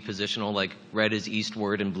actually see positional, like red is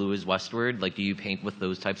eastward and blue is westward? Like, do you paint with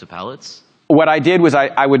those types of palettes? What I did was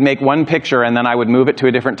I would make one picture and then I would move it to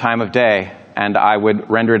a different time of day, and I would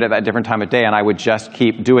render it at that different time of day, and I would just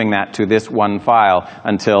keep doing that to this one file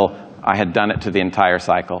until I had done it to the entire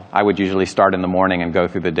cycle. I would usually start in the morning and go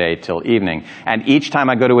through the day till evening. And each time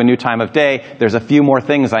I go to a new time of day, there's a few more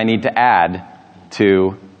things I need to add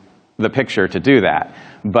to the picture to do that.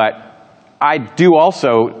 But I do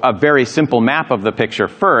also a very simple map of the picture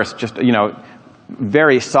first, just, you know,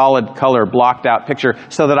 very solid color blocked out picture,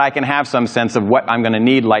 so that I can have some sense of what I'm going to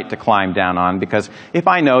need light to climb down on. Because if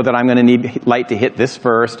I know that I'm going to need light to hit this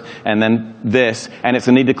first and then this, and it's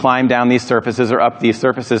going to need to climb down these surfaces or up these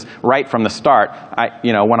surfaces right from the start,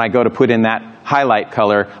 you know, when I go to put in that highlight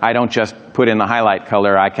color, I don't just put in the highlight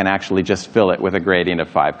color, I can actually just fill it with a gradient of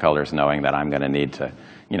 5 colors, knowing that I'm going to need to,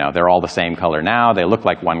 you know, they're all the same color now, they look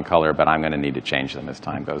like one color, but I'm going to need to change them as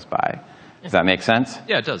time goes by. Does that make sense?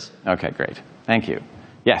 Yeah, it does. Okay, great. Thank you.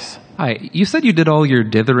 Yes? Hi. You said you did all your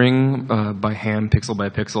dithering by hand, pixel by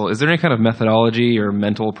pixel. Is there any kind of methodology or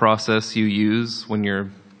mental process you use when you're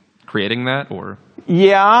creating that, or?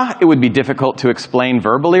 Yeah, it would be difficult to explain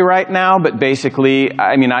verbally right now, but basically,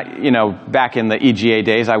 I mean, you know, back in the EGA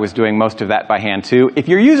days, I was doing most of that by hand too. If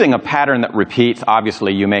you're using a pattern that repeats,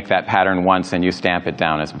 obviously you make that pattern once and you stamp it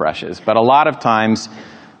down as brushes. But a lot of times,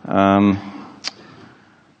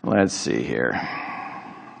 let's see here.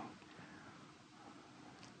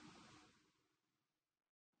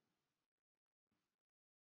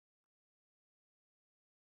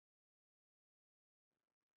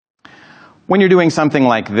 When you're doing something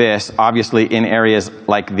like this, obviously in areas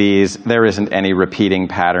like these, there isn't any repeating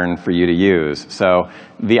pattern for you to use. So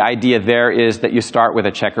the idea there is that you start with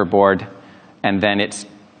a checkerboard, and then it's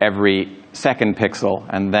every second pixel,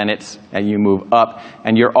 and then and you move up,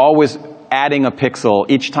 and you're always adding a pixel.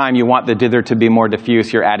 Each time you want the dither to be more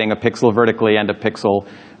diffuse, you're adding a pixel vertically and a pixel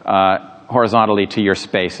horizontally to your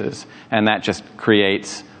spaces. And that just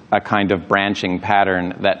creates a kind of branching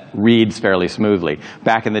pattern that reads fairly smoothly.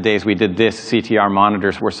 Back in the days we did this, CTR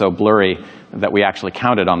monitors were so blurry that we actually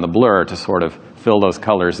counted on the blur to sort of fill those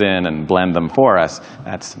colors in and blend them for us.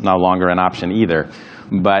 That's no longer an option either.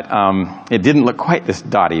 But it didn't look quite this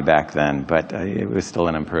dotty back then, but it was still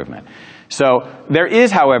an improvement. So there is,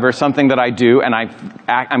 however, something that I do, and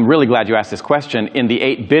I'm really glad you asked this question, in the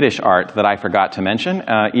 8-bitish art that I forgot to mention.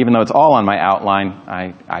 Even though it's all on my outline,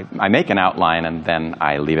 I make an outline and then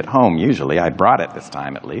I leave it home, usually. I brought it this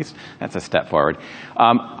time, at least. That's a step forward.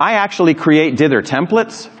 I actually create dither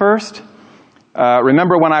templates first.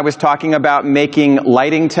 Remember when I was talking about making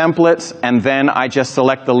lighting templates, and then I just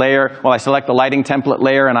select the layer? Well, I select the lighting template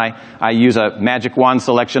layer, and I use a magic wand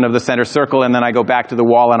selection of the center circle, and then I go back to the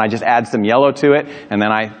wall and I just add some yellow to it, and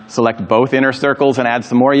then I select both inner circles and add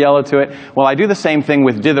some more yellow to it. Well, I do the same thing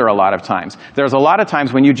with dither a lot of times. There's a lot of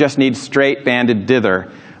times when you just need straight banded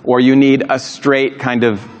dither, or you need a straight kind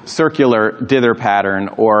of circular dither pattern,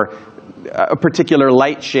 or a particular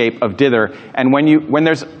light shape of dither. And when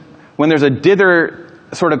there's a dither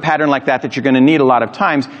sort of pattern like that you're going to need a lot of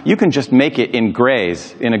times, you can just make it in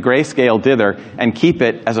grays, in a grayscale dither, and keep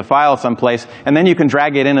it as a file someplace, and then you can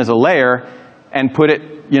drag it in as a layer and put it,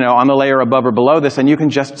 you know, on the layer above or below this, and you can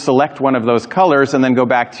just select one of those colors and then go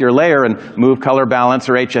back to your layer and move color balance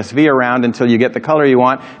or HSV around until you get the color you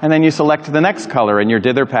want, and then you select the next color in your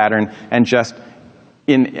dither pattern, and just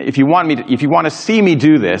if you want to see me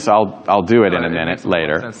do this, I'll do it in a minute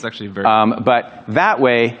later. That's actually very but that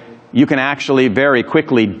way, you can actually very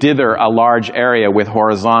quickly dither a large area with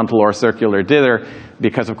horizontal or circular dither,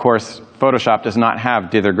 because of course Photoshop does not have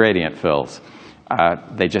dither gradient fills.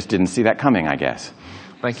 They just didn't see that coming, I guess.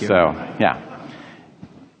 Thank you. So, yeah.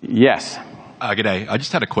 Yes? G'day. I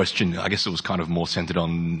just had a question. I guess it was kind of more centered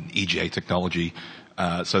on EGA technology.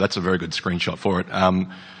 So that's a very good screenshot for it.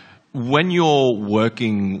 When you're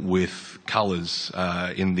working with colors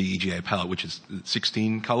in the EGA palette, which is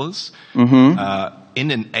 16 colors, in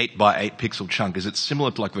an 8x8 pixel chunk, is it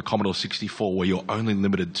similar to like the Commodore 64 where you're only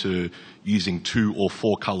limited to using 2 or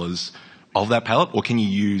 4 colors of that palette? Or can you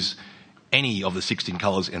use any of the 16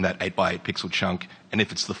 colors in that 8x8 pixel chunk? And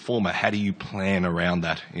if it's the former, how do you plan around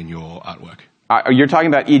that in your artwork? You're talking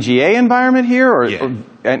about EGA environment here? Or, yeah.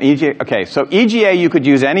 An EGA, okay, so EGA, you could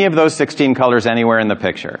use any of those 16 colors anywhere in the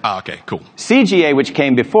picture. Ah, okay, cool. CGA, which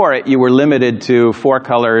came before it, you were limited to 4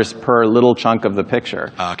 colors per little chunk of the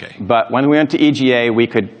picture. Ah, okay. But when we went to EGA, we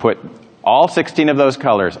could put all 16 of those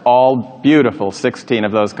colors, all beautiful 16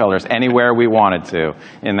 of those colors, anywhere we wanted to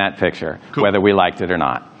in that picture, cool. Whether we liked it or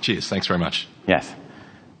not. Cheers, thanks very much. Yes.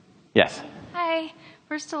 Yes. Hi.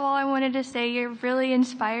 First of all, I wanted to say you're really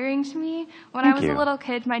inspiring to me. When Thank I was you. a little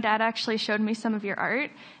kid, my dad actually showed me some of your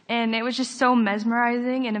art, and it was just so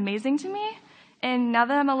mesmerizing and amazing to me. And now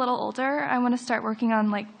that I'm a little older, I want to start working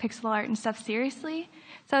on like pixel art and stuff seriously.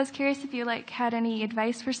 So I was curious if you like had any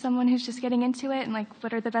advice for someone who's just getting into it, and like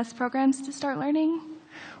what are the best programs to start learning?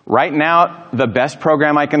 Right now, the best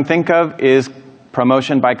program I can think of is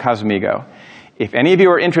Promotion by Cosmigo. If any of you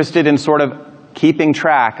are interested in sort of keeping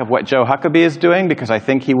track of what Joe Huckabee is doing, because I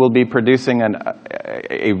think he will be producing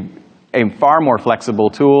a far more flexible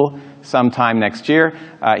tool sometime next year.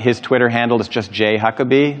 His Twitter handle is just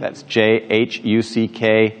jhuckabee. That's JHUCKABY.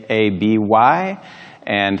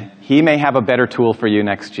 And he may have a better tool for you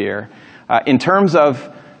next year. In terms of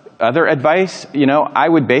other advice, I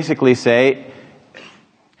would basically say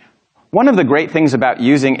one of the great things about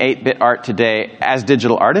using 8-bit art today as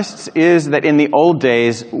digital artists is that in the old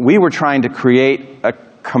days, we were trying to create a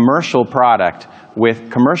commercial product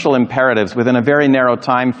with commercial imperatives within a very narrow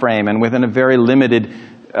time frame and within a very limited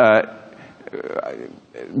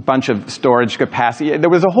bunch of storage capacity. There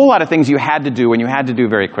was a whole lot of things you had to do and you had to do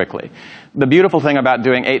very quickly. The beautiful thing about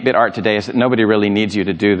doing 8-bit art today is that nobody really needs you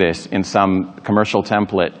to do this in some commercial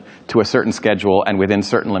template to a certain schedule and within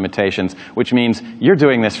certain limitations, which means you're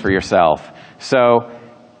doing this for yourself. So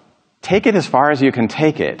take it as far as you can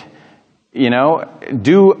take it.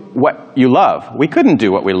 Do what you love. We couldn't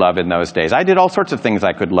do what we love in those days. I did all sorts of things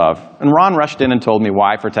I could love. And Ron rushed in and told me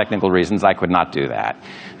why, for technical reasons, I could not do that.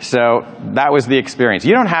 So that was the experience.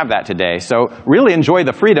 You don't have that today. So really enjoy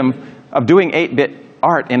the freedom of doing 8-bit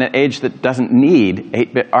art in an age that doesn't need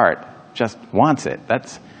 8-bit art, just wants it.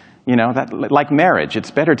 That's, like marriage.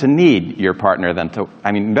 It's better to need your partner than to,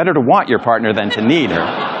 better to want your partner than to need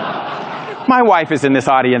her. My wife is in this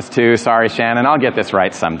audience too. Sorry, Shannon. I'll get this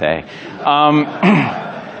right someday.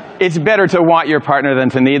 It's better to want your partner than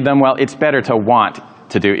to need them. Well, it's better to want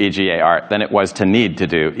to do EGA art than it was to need to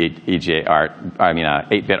do EGA art,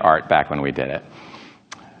 8-bit art back when we did it.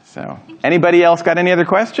 So, anybody else got any other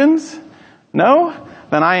questions? No?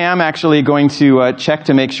 Then I am actually going to check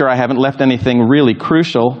to make sure I haven't left anything really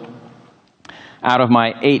crucial out of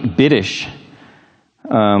my 8-bitish.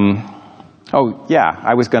 Oh, yeah,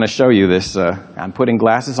 I was going to show you this. I'm putting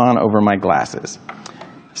glasses on over my glasses.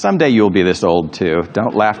 Someday you'll be this old, too.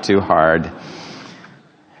 Don't laugh too hard.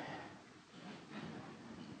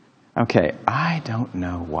 Okay, I don't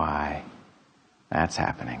know why that's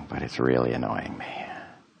happening, but it's really annoying me.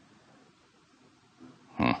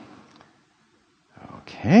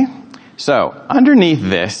 Okay, so underneath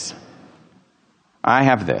this, I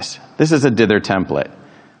have this. This is a dither template.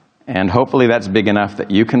 And hopefully that's big enough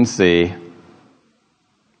that you can see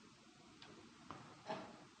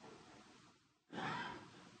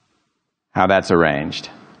how that's arranged.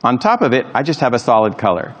 On top of it, I just have a solid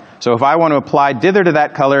color. So if I want to apply dither to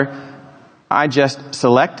that color, I just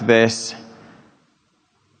select this,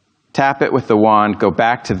 tap it with the wand, go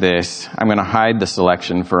back to this. I'm going to hide the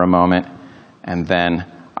selection for a moment, and then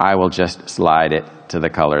I will just slide it to the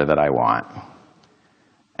color that I want.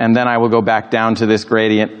 And then I will go back down to this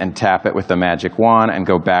gradient and tap it with the magic wand and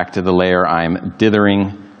go back to the layer I'm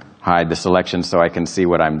dithering, hide the selection so I can see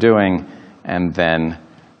what I'm doing, and then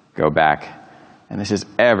go back. And this is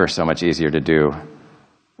ever so much easier to do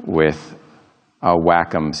with a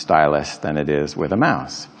Wacom stylus than it is with a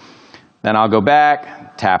mouse. Then I'll go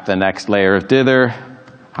back, tap the next layer of dither,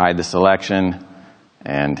 hide the selection,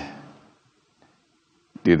 and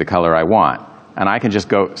do the color I want. And I can just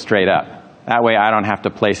go straight up. That way I don't have to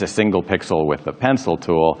place a single pixel with the pencil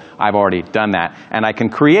tool. I've already done that. And I can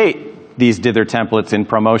create these dither templates in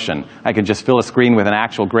Promotion. I can just fill a screen with an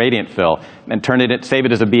actual gradient fill and save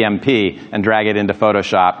it as a BMP and drag it into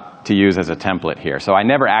Photoshop to use as a template here. So I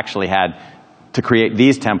never actually had to create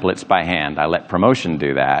these templates by hand. I let Promotion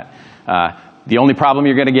do that. The only problem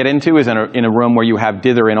you're going to get into is in a room where you have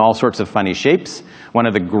dither in all sorts of funny shapes. One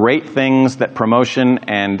of the great things that Promotion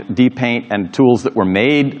and DPaint and tools that were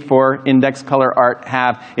made for index color art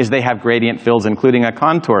have is they have gradient fills, including a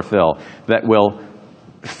contour fill that will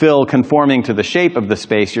fill conforming to the shape of the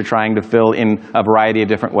space you're trying to fill in a variety of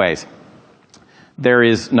different ways. There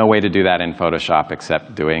is no way to do that in Photoshop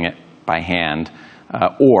except doing it by hand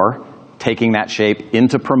or taking that shape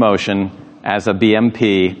into Promotion, as a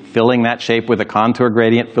BMP, filling that shape with a contour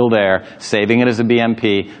gradient filled air, saving it as a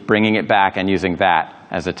BMP, bringing it back and using that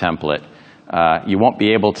as a template. You won't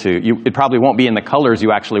be able to, it probably won't be in the colors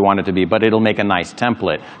you actually want it to be, but it'll make a nice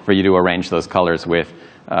template for you to arrange those colors with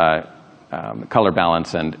color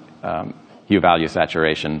balance and hue value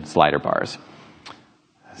saturation slider bars.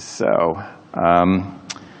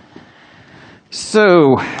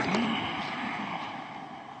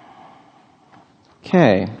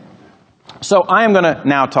 Okay. So I am going to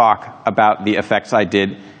now talk about the effects I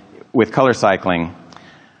did with color cycling.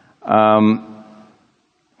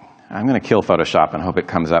 I'm going to kill Photoshop and hope it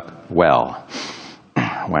comes up well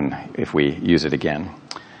if we use it again.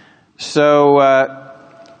 So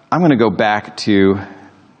I'm going to go back to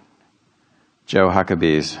Joe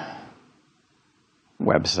Huckabee's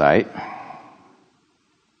website.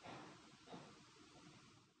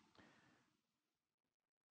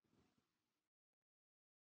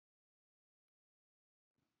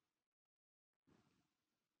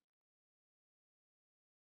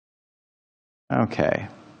 Okay.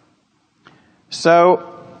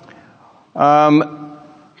 So,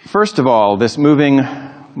 first of all, this moving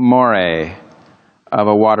moire of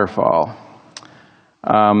a waterfall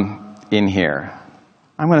in here.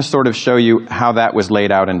 I'm going to sort of show you how that was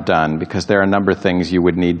laid out and done, because there are a number of things you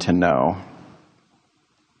would need to know.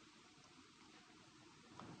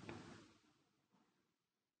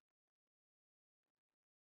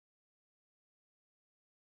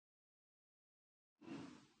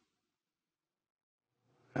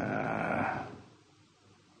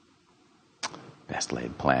 Best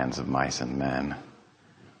laid plans of mice and men.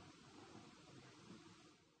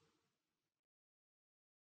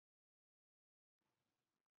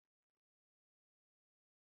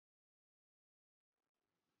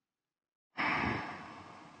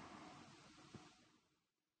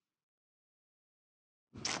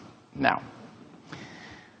 Now,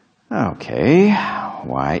 okay,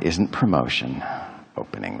 why isn't promotion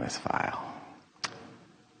opening this file?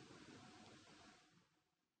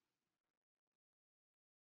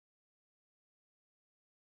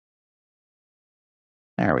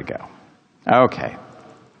 There we go. Okay.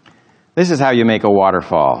 This is how you make a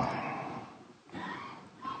waterfall.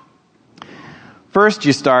 First,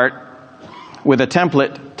 you start with a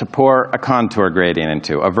template to pour a contour gradient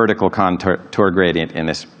into, a vertical contour gradient in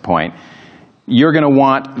this point. You're going to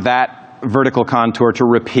want that vertical contour to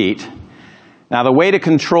repeat. Now, the way to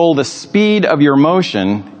control the speed of your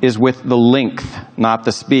motion is with the length, not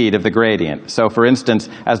the speed of the gradient. So, for instance,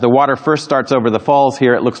 as the water first starts over the falls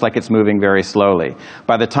here, it looks like it's moving very slowly.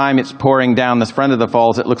 By the time it's pouring down the front of the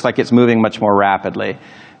falls, it looks like it's moving much more rapidly.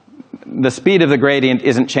 The speed of the gradient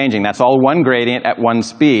isn't changing. That's all one gradient at one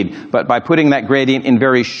speed. But by putting that gradient in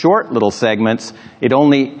very short little segments, it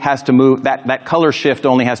only has to move, that color shift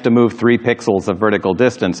only has to move 3 pixels of vertical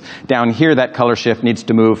distance. Down here, that color shift needs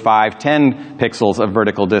to move 5, 10 pixels of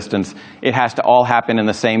vertical distance. It has to all happen in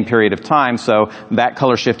the same period of time, so that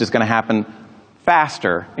color shift is going to happen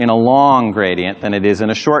faster in a long gradient than it is in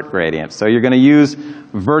a short gradient. So you're going to use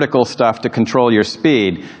vertical stuff to control your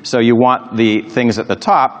speed. So you want the things at the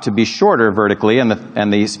top to be shorter vertically and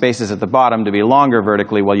the spaces at the bottom to be longer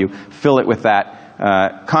vertically while you fill it with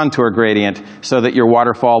that contour gradient so that your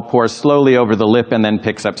waterfall pours slowly over the lip and then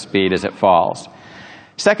picks up speed as it falls.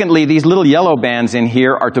 Secondly, these little yellow bands in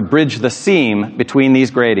here are to bridge the seam between these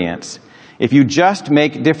gradients. If you just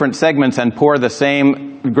make different segments and pour the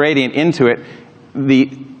same gradient into it,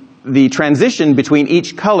 the transition between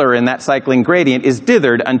each color in that cycling gradient is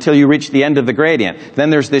dithered until you reach the end of the gradient. Then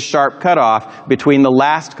there's this sharp cutoff between the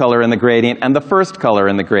last color in the gradient and the first color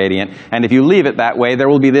in the gradient. And if you leave it that way, there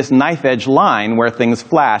will be this knife edge line where things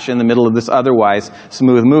flash in the middle of this otherwise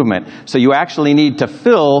smooth movement. So you actually need to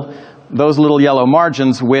fill those little yellow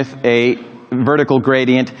margins with a vertical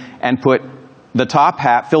gradient and put the top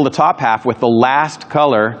half, fill the top half with the last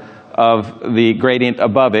color of the gradient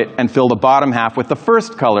above it and fill the bottom half with the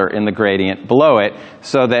first color in the gradient below it,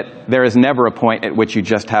 so that there is never a point at which you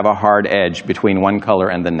just have a hard edge between one color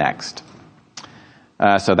and the next.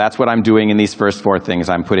 So that's what I'm doing in these first 4 things.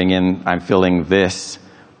 I'm filling this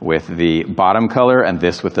with the bottom color and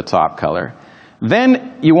this with the top color.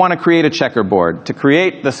 Then you want to create a checkerboard. To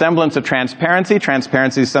create the semblance of transparency,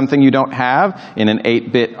 transparency is something you don't have in an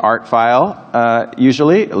 8-bit art file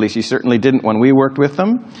usually, at least you certainly didn't when we worked with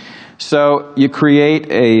them. So you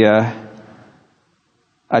create a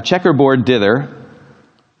checkerboard dither,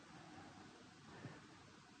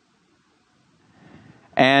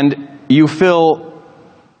 and you fill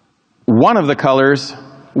one of the colors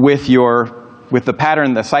with the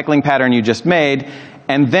pattern, the cycling pattern you just made,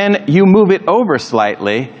 and then you move it over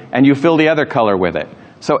slightly and you fill the other color with it.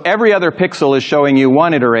 So every other pixel is showing you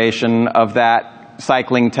one iteration of that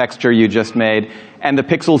cycling texture you just made, and the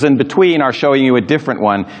pixels in between are showing you a different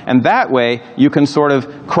one. And that way, you can sort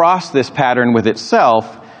of cross this pattern with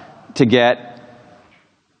itself to get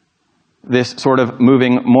this sort of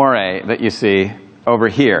moving moire that you see over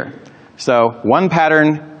here. So one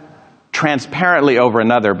pattern transparently over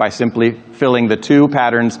another by simply filling the two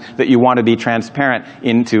patterns that you want to be transparent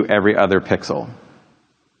into every other pixel.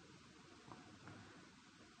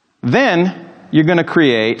 Then you're going to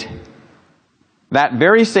create that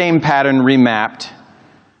very same pattern remapped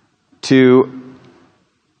to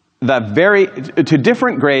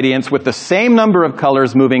different gradients with the same number of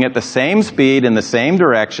colors moving at the same speed in the same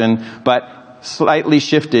direction, but slightly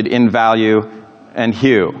shifted in value and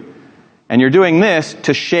hue. And you're doing this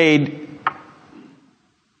to shade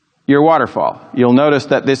your waterfall. You'll notice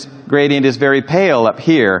that this gradient is very pale up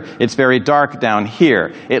here. It's very dark down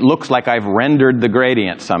here. It looks like I've rendered the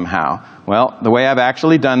gradient somehow. Well, the way I've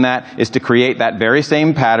actually done that is to create that very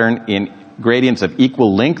same pattern in gradients of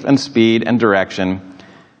equal length and speed and direction.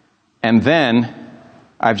 And then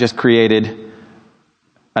I've just created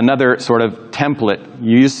another sort of template.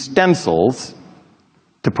 Use stencils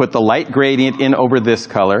to put the light gradient in over this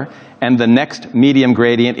color and the next medium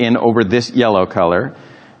gradient in over this yellow color.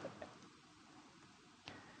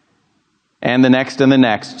 And the next,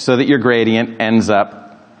 so that your gradient ends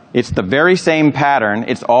up, it's the very same pattern,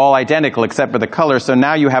 it's all identical except for the color, so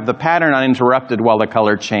now you have the pattern uninterrupted while the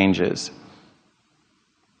color changes.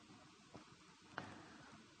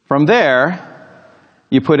 From there,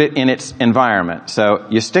 you put it in its environment. So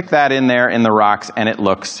you stick that in there in the rocks and it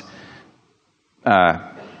looks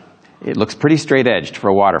pretty straight-edged for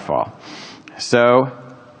a waterfall. So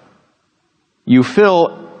you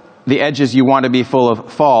fill the edges you want to be full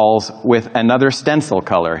of falls with another stencil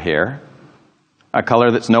color here, a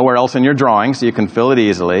color that's nowhere else in your drawing, so you can fill it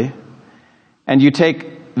easily. And you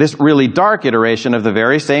take this really dark iteration of the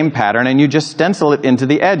very same pattern and you just stencil it into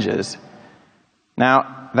the edges.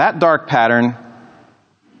 Now, that dark pattern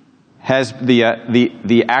has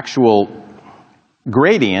the actual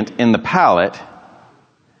gradient in the palette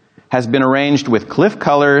has been arranged with cliff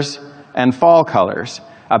colors and fall colors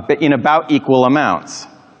in about equal amounts.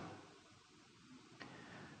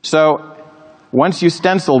 So once you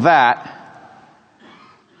stencil that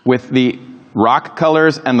with the rock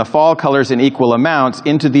colors and the fall colors in equal amounts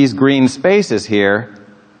into these green spaces here,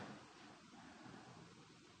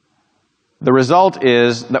 the result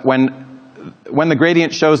is that when the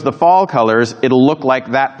gradient shows the fall colors, it'll look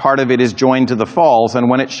like that part of it is joined to the falls, and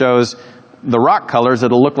when it shows the rock colors,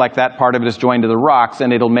 it'll look like that part of it is joined to the rocks,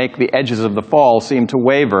 and it'll make the edges of the fall seem to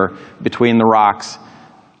waver between the rocks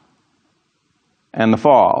and the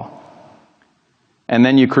fall. And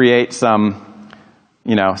then you create some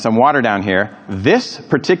water down here. This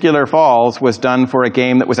particular falls was done for a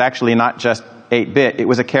game that was actually not just 8-bit, it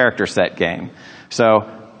was a character set game. So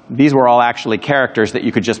these were all actually characters that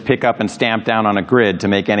you could just pick up and stamp down on a grid to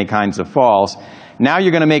make any kinds of falls. Now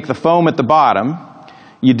you're going to make the foam at the bottom.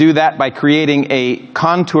 You do that by creating a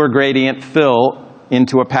contour gradient fill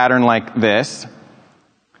into a pattern like this,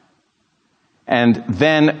 and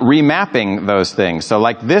then remapping those things. So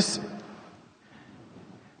like this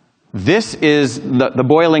is the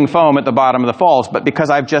boiling foam at the bottom of the falls, but because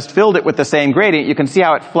I've just filled it with the same gradient, you can see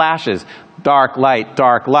how it flashes. Dark, light,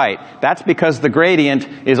 dark, light. That's because the gradient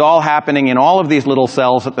is all happening in all of these little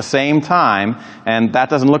cells at the same time, and that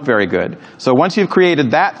doesn't look very good. So once you've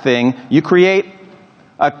created that thing, you create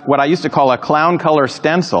what I used to call a clown color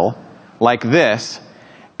stencil, like this,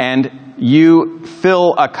 and you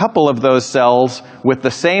fill a couple of those cells with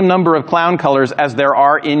the same number of clown colors as there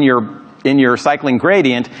are in your cycling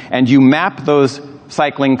gradient, and you map those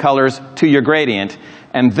cycling colors to your gradient,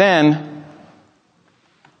 and then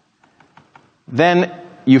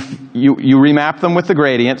you remap them with the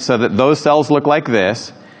gradient so that those cells look like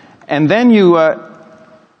this, and then you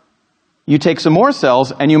take some more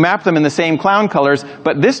cells and you map them in the same clown colors,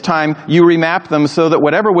 but this time you remap them so that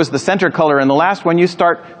whatever was the center color in the last one, you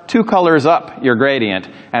start 2 colors up your gradient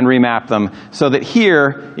and remap them, so that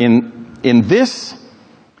here in this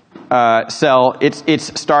cell,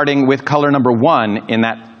 it's starting with color number 1 in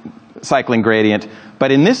that cycling gradient,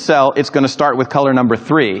 but in this cell, it's going to start with color number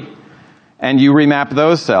 3. And you remap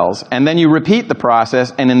those cells. And then you repeat the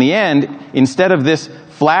process, and in the end, instead of this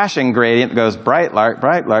flashing gradient that goes bright light,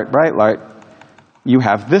 bright light, bright light, you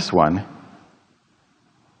have this one,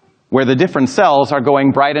 where the different cells are going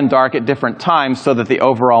bright and dark at different times so that the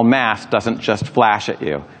overall mass doesn't just flash at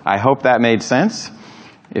you. I hope that made sense.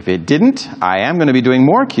 If it didn't, I am going to be doing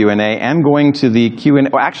more Q&A and going to the Q&A.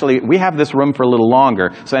 Well, actually, we have this room for a little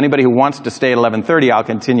longer, so anybody who wants to stay at 11:30, I'll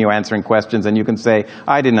continue answering questions, and you can say,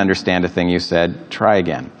 I didn't understand a thing you said. Try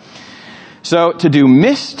again. So to do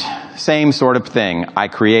mist, same sort of thing. I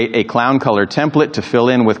create a clown color template to fill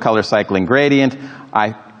in with color cycling gradient.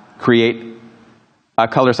 I create a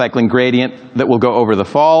color cycling gradient that will go over the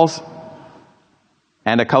falls,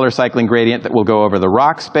 and a color cycling gradient that will go over the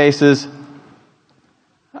rock spaces.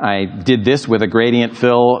 I did this with a gradient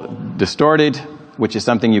fill distorted, which is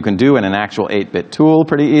something you can do in an actual 8-bit tool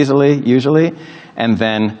pretty easily, usually. And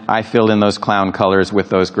then I filled in those clown colors with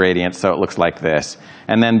those gradients, so it looks like this.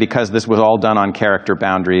 And then because this was all done on character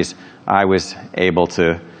boundaries, I was able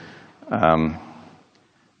to,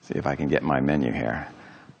 see if I can get my menu here.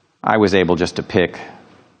 I was able just to pick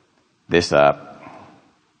this up.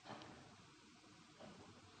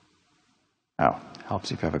 Oh,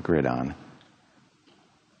 helps if you have a grid on.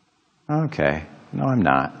 Okay, no, I'm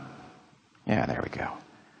not. Yeah, there we go.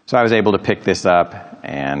 So I was able to pick this up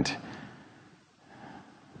and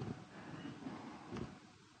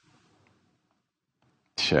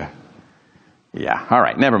sure. Yeah, all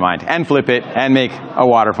right, never mind. And flip it and make a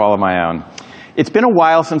waterfall of my own. It's been a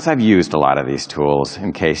while since I've used a lot of these tools,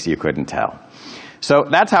 in case you couldn't tell. So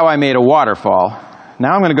that's how I made a waterfall.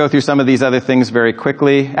 Now I'm going to go through some of these other things very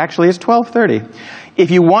quickly. Actually, it's 12:30. If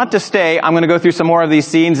you want to stay, I'm going to go through some more of these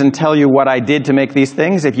scenes and tell you what I did to make these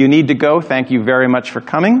things. If you need to go, thank you very much for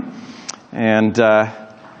coming. And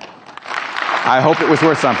I hope it was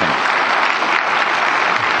worth something.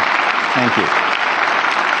 Thank you.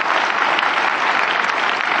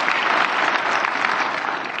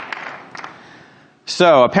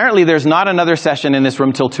 So apparently there's not another session in this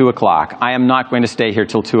room till 2 o'clock. I am not going to stay here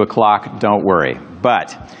till 2 o'clock, don't worry.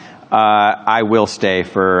 But I will stay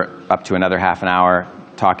for up to another half an hour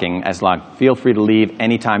talking as long. Feel free to leave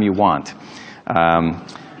anytime you want.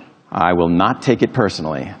 I will not take it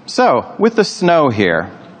personally. So with the snow here,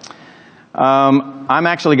 I'm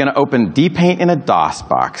actually going to open dpaint in a DOS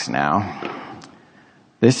box now.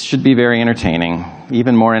 This should be very entertaining,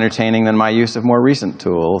 even more entertaining than my use of more recent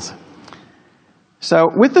tools.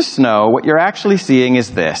 So with the snow, what you're actually seeing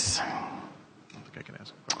is this. I can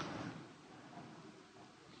ask.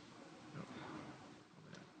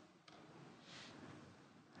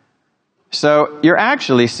 So you're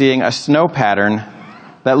actually seeing a snow pattern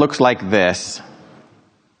that looks like this.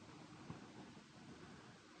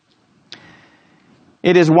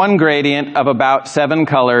 It is one gradient of about 7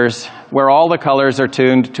 colors, where all the colors are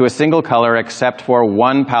tuned to a single color except for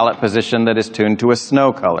one palette position that is tuned to a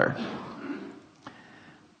snow color.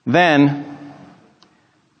 Then,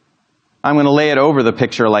 I'm going to lay it over the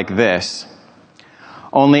picture like this.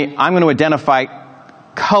 Only, I'm going to identify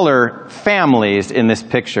color families in this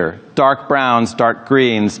picture. Dark browns, dark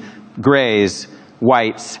greens, grays,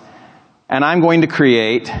 whites. And I'm going to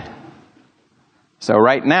create, so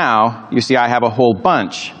right now, you see I have a whole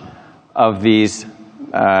bunch of these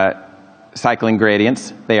cycling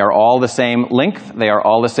gradients. They are all the same length. They are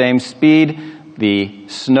all the same speed. The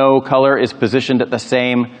snow color is positioned at the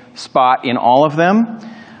same spot in all of them.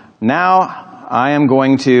 Now I am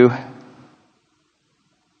going to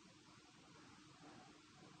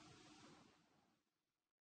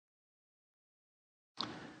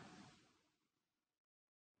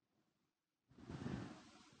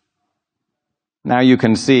now you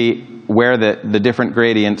can see where the different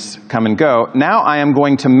gradients come and go. Now I am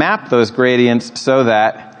going to map those gradients so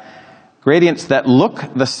that gradients that look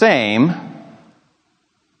the same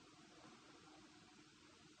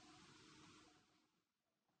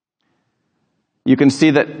you can see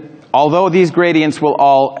that although these gradients will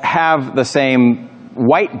all have the same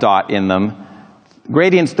white dot in them,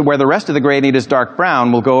 gradients where the rest of the gradient is dark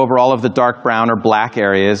brown will go over all of the dark brown or black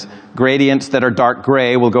areas. Gradients that are dark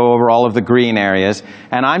gray will go over all of the green areas.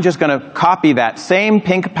 And I'm just going to copy that same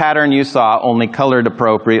pink pattern you saw, only colored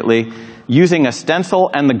appropriately, using a stencil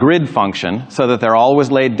and the grid function so that they're always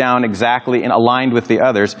laid down exactly and aligned with the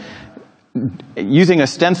others. Using a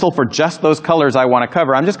stencil for just those colors I want to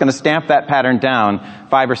cover, I'm just going to stamp that pattern down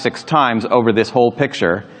 5 or 6 times over this whole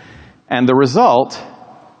picture. And the result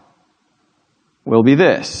will be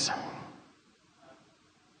this.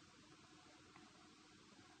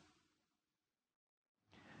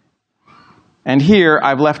 And here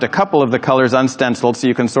I've left a couple of the colors unstenciled so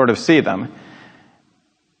you can sort of see them.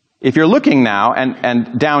 If you're looking now,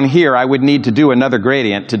 and down here I would need to do another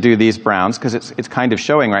gradient to do these browns because it's kind of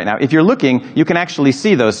showing right now. If you're looking, you can actually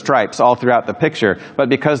see those stripes all throughout the picture, but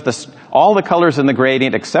because all the colors in the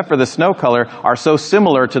gradient except for the snow color are so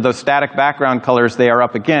similar to those static background colors they are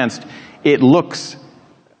up against, it looks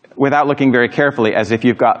without looking very carefully, as if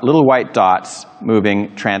you've got little white dots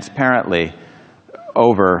moving transparently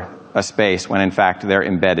over a space when in fact they're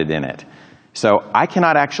embedded in it. So I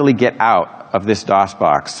cannot actually get out of this DOS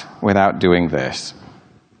box without doing this.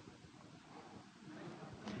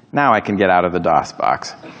 Now I can get out of the DOS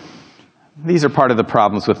box. These are part of the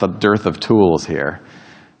problems with the dearth of tools here.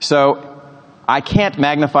 So I can't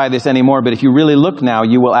magnify this anymore, but if you really look now,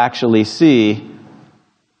 you will actually see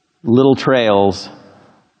little trails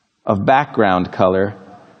of background color.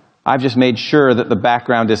 I've just made sure that the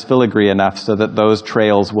background is filigree enough so that those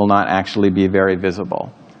trails will not actually be very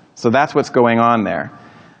visible. So that's what's going on there.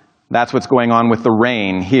 That's what's going on with the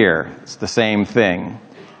rain here. It's the same thing.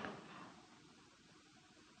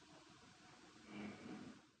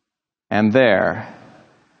 And there,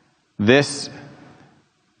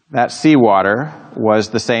 that seawater was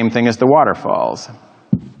the same thing as the waterfalls.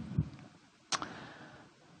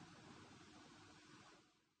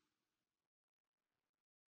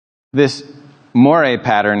 This moire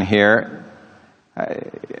pattern here,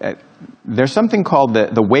 there's something called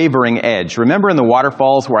the wavering edge. Remember in the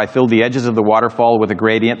waterfalls where I filled the edges of the waterfall with a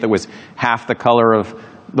gradient that was half the color of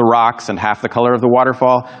the rocks and half the color of the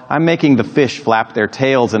waterfall? I'm making the fish flap their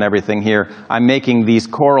tails and everything here. I'm making these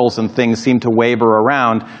corals and things seem to waver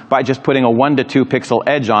around by just putting a 1 to 2 pixel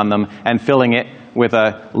edge on them and filling it with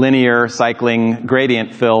a linear cycling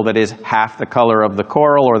gradient fill that is half the color of the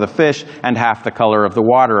coral or the fish and half the color of the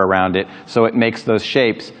water around it, so it makes those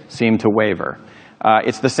shapes seem to waver.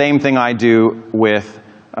 It's the same thing I do with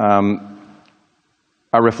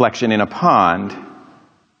a reflection in a pond.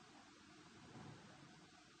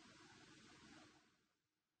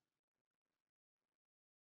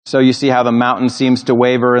 So you see how the mountain seems to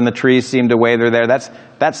waver and the trees seem to waver there. That's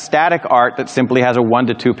static art that simply has a 1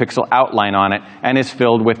 to 2 pixel outline on it and is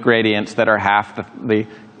filled with gradients that are half the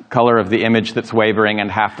color of the image that's wavering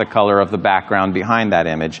and half the color of the background behind that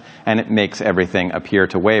image, and it makes everything appear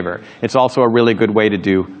to waver. It's also a really good way to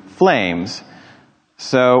do flames.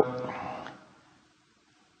 So,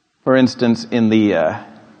 for instance, in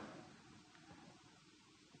the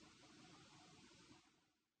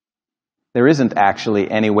there isn't actually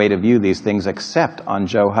any way to view these things except on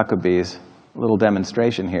Joe Huckabee's little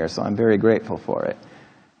demonstration here, so I'm very grateful for it.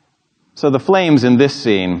 So the flames in this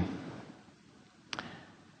scene,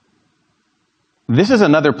 this is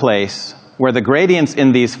another place where the gradients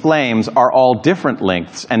in these flames are all different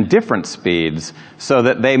lengths and different speeds, so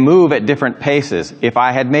that they move at different paces. If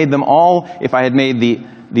I had made them all, if I had made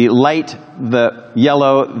the light, the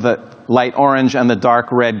yellow, the light orange, and the dark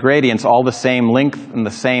red gradients all the same length and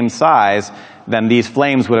the same size, then these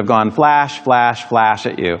flames would have gone flash, flash, flash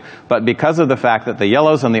at you. But because of the fact that the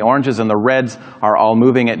yellows and the oranges and the reds are all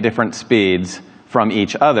moving at different speeds from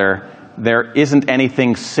each other, there isn't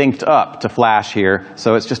anything synced up to flash here,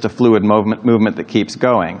 so it's just a fluid movement that keeps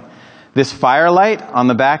going. This firelight on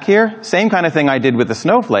the back here, same kind of thing I did with the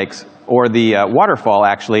snowflakes, or the waterfall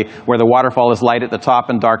actually, where the waterfall is light at the top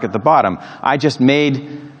and dark at the bottom.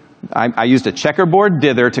 I used a checkerboard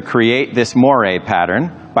dither to create this moire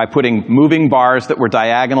pattern by putting moving bars that were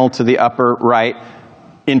diagonal to the upper right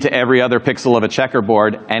into every other pixel of a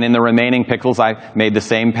checkerboard, and in the remaining pixels I made the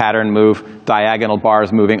same pattern move, diagonal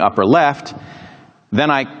bars moving upper left.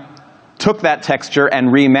 Then I took that texture and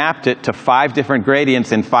remapped it to 5 different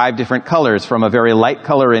gradients in 5 different colors, from a very light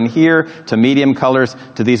color in here to medium colors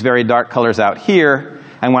to these very dark colors out here.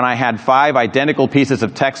 And when I had 5 identical pieces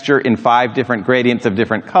of texture in 5 different gradients of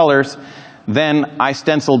different colors, then I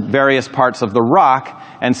stenciled various parts of the rock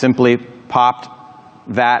and simply popped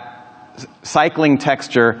that cycling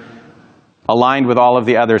texture aligned with all of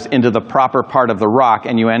the others into the proper part of the rock,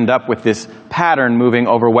 and you end up with this pattern moving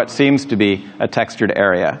over what seems to be a textured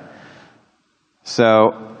area.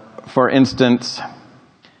 So, for instance,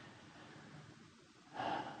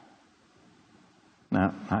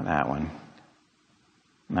 no, not that one.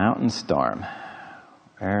 Mountain Storm.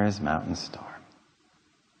 Where is Mountain Storm?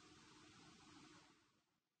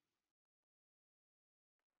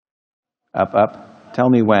 Up, up. Tell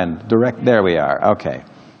me when. Direct. There we are. Okay.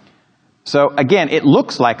 So again, it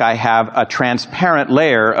looks like I have a transparent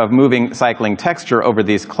layer of moving cycling texture over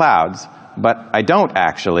these clouds, but I don't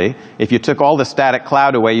actually. If you took all the static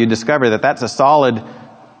cloud away, you discover that that's a solid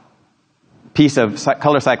piece of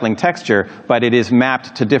color cycling texture, but it is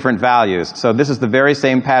mapped to different values. So this is the very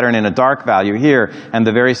same pattern in a dark value here, and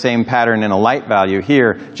the very same pattern in a light value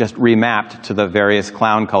here, just remapped to the various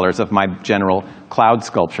cloud colors of my general cloud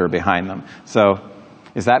sculpture behind them. So,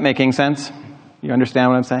 is that making sense? You understand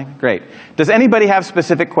what I'm saying? Great. Does anybody have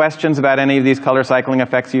specific questions about any of these color cycling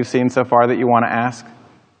effects you've seen so far that you want to ask?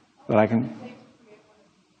 That I can...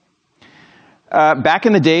 Back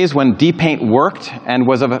in the days when D-Paint worked and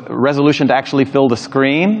was of a resolution to actually fill the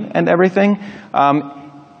screen and everything,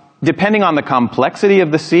 depending on the complexity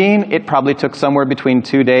of the scene, it probably took somewhere between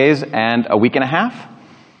 2 days and a week and a half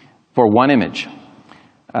for one image.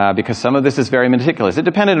 Because some of this is very meticulous. It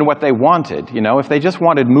depended on what they wanted. You know, if they just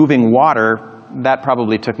wanted moving water, that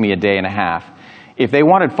probably took me a day and a half. If they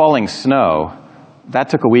wanted falling snow, that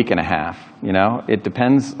took a week and a half. You know, it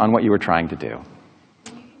depends on what you were trying to do.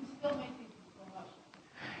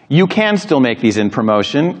 You can still make these in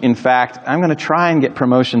promotion. In fact, I'm going to try and get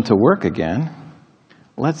promotion to work again.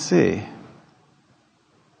 Let's see.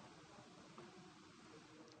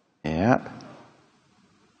 Yep.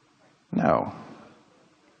 No.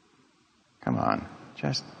 Come on.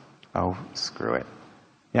 Just, oh, screw it.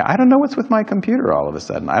 Yeah, I don't know what's with my computer all of a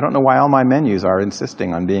sudden. I don't know why all my menus are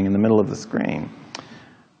insisting on being in the middle of the screen.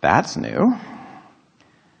 That's new.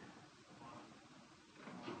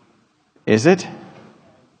 Is it?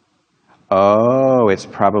 Oh, it's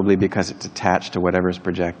probably because it's attached to whatever's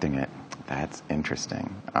projecting it. That's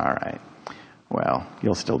interesting. All right. Well,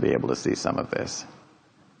 you'll still be able to see some of this.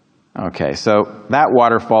 Okay, so that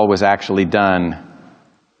waterfall was actually done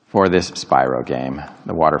for this Spyro game,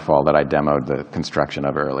 the waterfall that I demoed the construction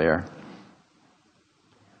of earlier.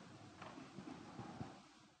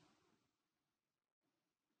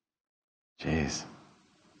 Jeez.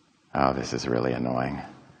 Oh, this is really annoying.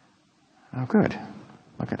 Oh, good.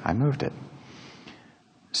 Look, I moved it.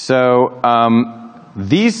 So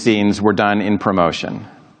these scenes were done in promotion,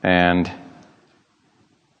 and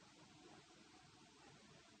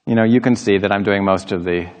you know, you can see that I'm doing most of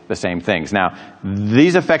the same things. Now,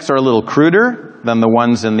 these effects are a little cruder than the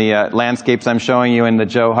ones in the landscapes I'm showing you in the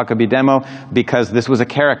Joe Huckabee demo, because this was a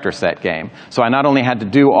character set game. So I not only had to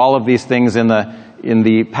do all of these things in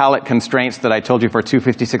the palette constraints that I told you for a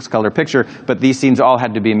 256 color picture, but these scenes all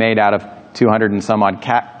had to be made out of 200 and some odd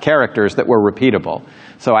characters that were repeatable.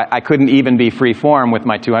 So I couldn't even be free form with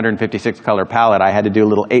my 256 color palette. I had to do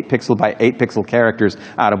little 8 pixel by 8 pixel characters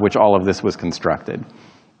out of which all of this was constructed.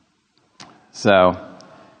 So,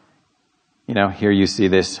 you know, here you see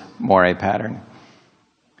this moire pattern.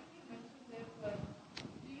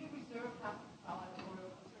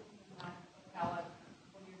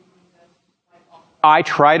 I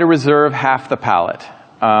try to reserve half the palette.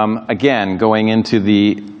 Again, going into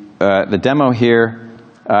the demo here,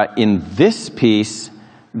 in this piece,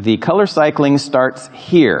 the color cycling starts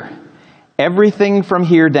here. Everything from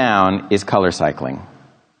here down is color cycling.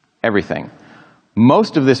 Everything.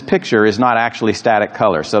 Most of this picture is not actually static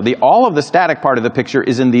color. So all of the static part of the picture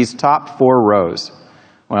is in these top 4 rows.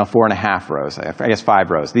 Well, 4.5 rows, I guess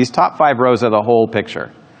 5 rows. These top 5 rows are the whole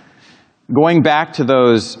picture. Going back to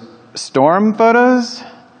those storm photos,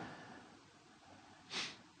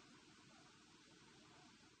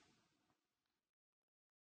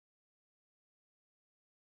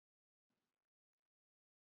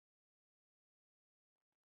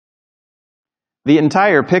 the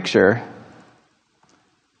entire picture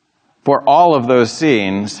for all of those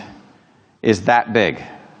scenes is that big.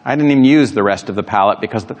 I didn't even use the rest of the palette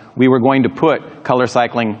because we were going to put color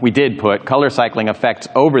cycling, we did put color cycling effects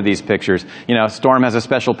over these pictures. You know, storm has a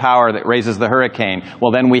special power that raises the hurricane.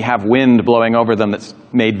 Well, then we have wind blowing over them that's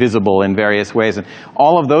made visible in various ways. And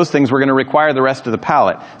all of those things were going to require the rest of the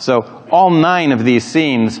palette. So all 9 of these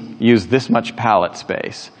scenes use this much palette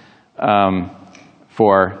space.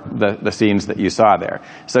 For the scenes that you saw there.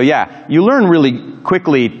 So yeah, you learn really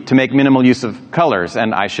quickly to make minimal use of colors,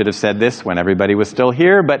 and I should have said this when everybody was still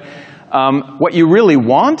here, but what you really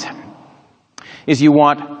want is you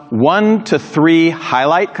want 1 to 3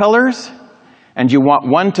 highlight colors, and you want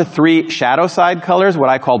 1 to 3 shadow side colors, what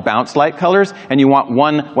I call bounce light colors, and you want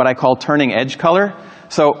 1 what I call turning edge color.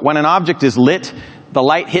 So when an object is lit, the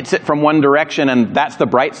light hits it from one direction, and that's the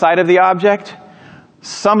bright side of the object.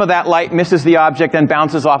 Some of that light misses the object and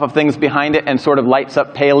bounces off of things behind it and sort of lights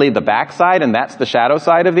up palely the back side, and that's the shadow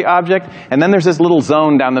side of the object. And then there's this little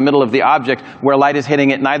zone down the middle of the object where light is hitting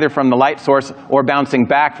it neither from the light source or bouncing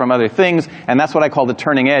back from other things, and that's what I call the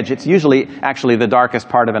turning edge. It's usually actually the darkest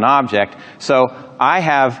part of an object. So I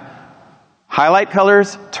have highlight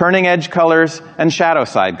colors, turning edge colors, and shadow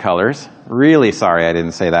side colors. Really sorry I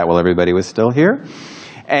didn't say that while everybody was still here.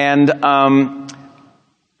 And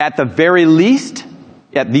at the very least,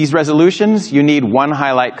 at these resolutions, you need 1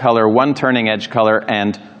 highlight color, 1 turning edge color,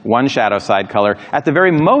 and 1 shadow side color. At the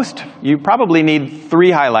very most, you probably need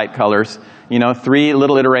 3 highlight colors, you know, 3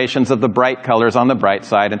 little iterations of the bright colors on the bright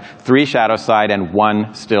side, and 3 shadow side, and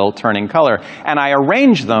 1 still turning color. And I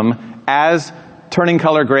arrange them as turning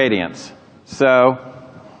color gradients. So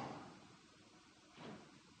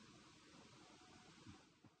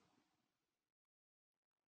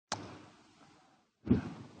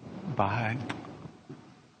Bye.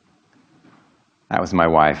 That was my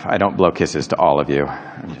wife. I don't blow kisses to all of you.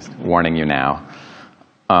 I'm just warning you now.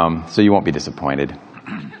 So you won't be disappointed.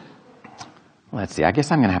 Let's see. I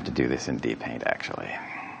guess I'm going to have to do this in D-Paint, actually.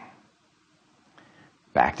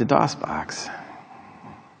 Back to DOSBox.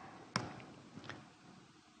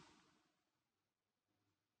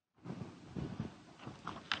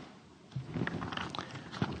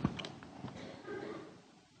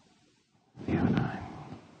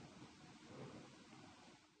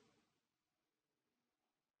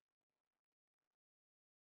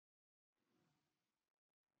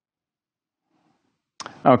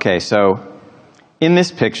 Okay, so in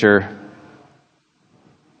this picture,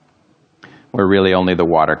 we're really only the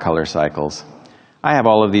watercolor cycles. I have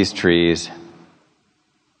all of these trees.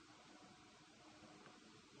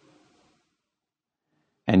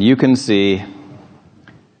 And you can see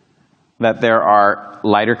that there are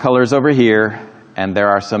lighter colors over here, and there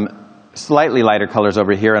are some slightly lighter colors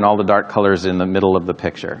over here, and all the dark colors in the middle of the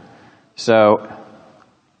picture. So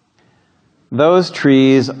those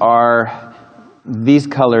trees are these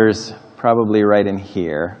colors probably right in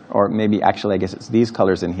here, or maybe actually I guess it's these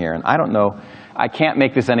colors in here, and I don't know, I can't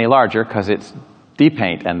make this any larger because it's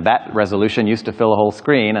D-Paint, and that resolution used to fill a whole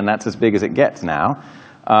screen, and that's as big as it gets now.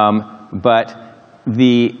 But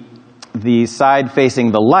the side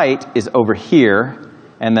facing the light is over here,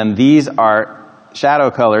 and then these are shadow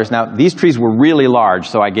colors. Now these trees were really large,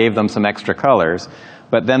 so I gave them some extra colors.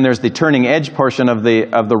 But then there's the turning edge portion of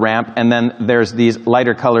the ramp, and then there's these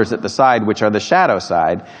lighter colors at the side, which are the shadow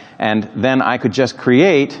side. And then I could just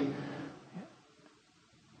create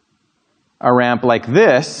a ramp like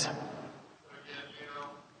this,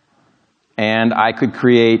 and I could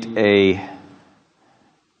create a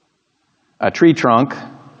tree trunk,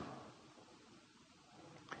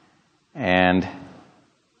 and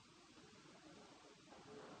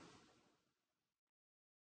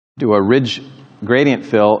do a ridge gradient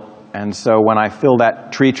fill, and so when I fill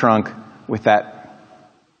that tree trunk with that,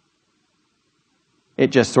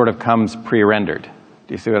 it just sort of comes pre-rendered.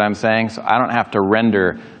 Do you see what I'm saying? So I don't have to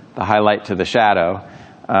render the highlight to the shadow.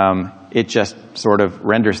 It just sort of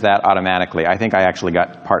renders that automatically. I think I actually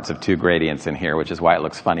got parts of 2 gradients in here, which is why it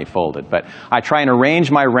looks funny folded. But I try and arrange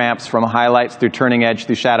my ramps from highlights through turning edge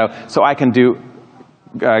through shadow so I can do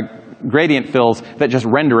gradient fills that just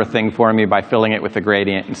render a thing for me by filling it with the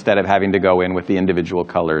gradient instead of having to go in with the individual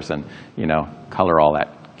colors and, you know, color all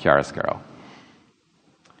that chiaroscuro.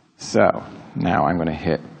 So now I'm going to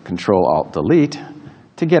hit Control-Alt-Delete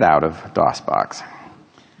to get out of DOSBox.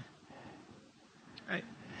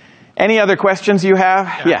 Any other questions you have?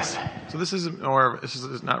 Yeah. Yes. So this is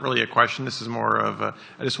not really a question. This is more of a,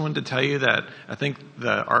 I just wanted to tell you that I think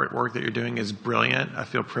the artwork that you're doing is brilliant. I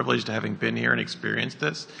feel privileged to having been here and experienced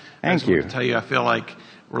this. Thank you. I just wanted to tell you, I feel like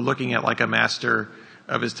we're looking at like a master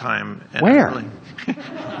of his time. And Where?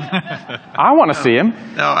 I want to see him.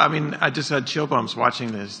 No, I mean, I just had chill bumps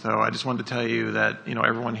watching this, though. I just wanted to tell you that, you know,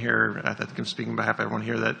 everyone here, I think I'm speaking on behalf of everyone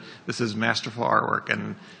here, that this is masterful artwork,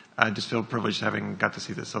 and I just feel privileged having got to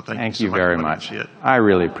see this. So thank you so much very for letting me much. see it. I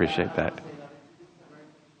really appreciate that.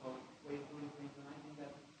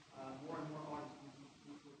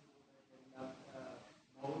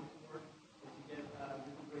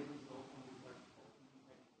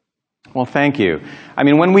 Well, thank you. I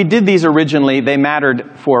mean, when we did these originally, they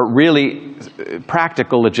mattered for really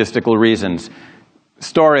practical logistical reasons.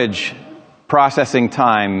 Storage, processing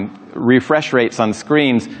time, refresh rates on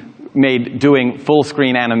screens made doing full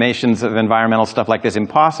screen animations of environmental stuff like this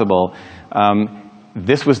impossible.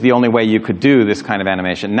 This was the only way you could do this kind of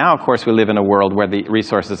animation. Now, of course, we live in a world where the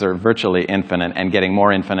resources are virtually infinite and getting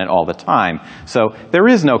more infinite all the time. So there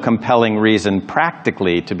is no compelling reason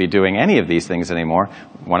practically to be doing any of these things anymore.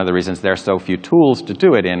 One of the reasons there are so few tools to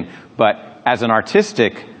do it in. But as an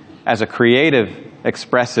artistic, as a creative,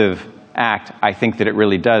 expressive act, I think that it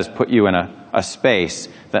really does put you in a space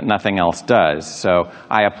that nothing else does. So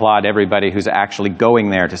I applaud everybody who's actually going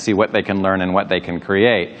there to see what they can learn and what they can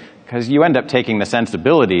create. Because you end up taking the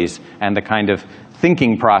sensibilities and the kind of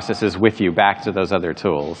thinking processes with you back to those other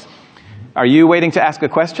tools. Are you waiting to ask a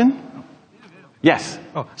question? Yes.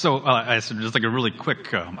 Oh, so just like a really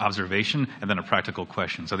quick observation and then a practical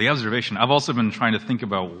question. So the observation, I've also been trying to think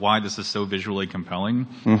about why this is so visually compelling.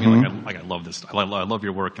 I mean, I love this. I love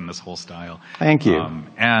your work in this whole style. Thank you.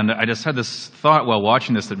 And I just had this thought while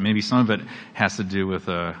watching this that maybe some of it has to do with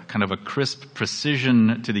a kind of a crisp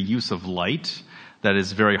precision to the use of light that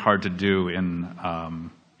is very hard to do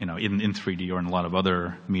in in 3D or in a lot of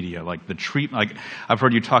other media, like the like I've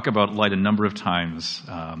heard you talk about light a number of times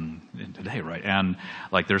today, right? And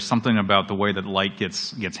like there's something about the way that light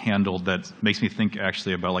gets handled that makes me think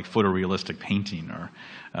actually about like photorealistic painting or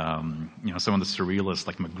some of the surrealists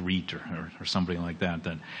like Magritte or somebody like that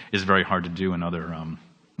is very hard to do in other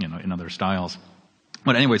in other styles.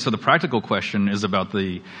 But anyway, so the practical question is about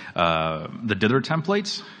the dither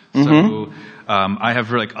templates. So I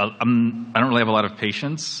have I don't really have a lot of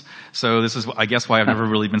patience. So this is, I guess, why I've never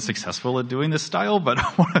really been successful at doing this style. But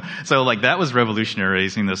so like that was revolutionary,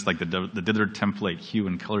 using this like the dither template hue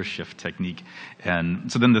and color shift technique.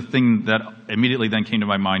 And so then the thing that immediately then came to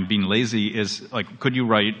my mind, being lazy, is like, could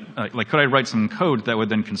I write some code that would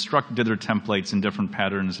then construct dither templates in different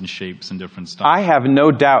patterns and shapes and different styles? I have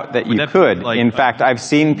no doubt that you could. In fact, I've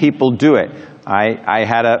seen people do it. I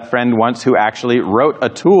had a friend once who actually wrote a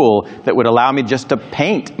tool that would allow me just to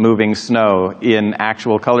paint moving snow in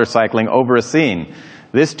actual color cycling over a scene.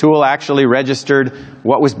 This tool actually registered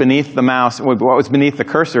what was beneath the mouse, what was beneath the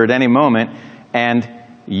cursor at any moment, and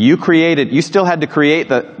you still had to create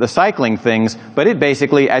the cycling things, but it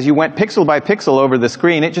basically, as you went pixel by pixel over the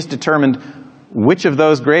screen, it just determined which of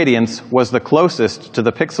those gradients was the closest to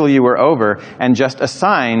the pixel you were over, and just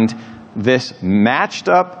assigned this matched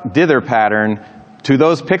up dither pattern to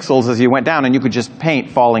those pixels as you went down, and you could just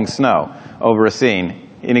paint falling snow over a scene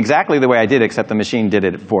in exactly the way I did, except the machine did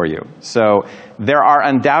it for you. So there are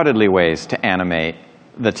undoubtedly ways to animate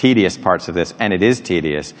the tedious parts of this, and it is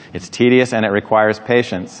tedious. It's tedious and it requires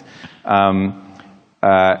patience.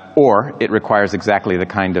 Or it requires exactly the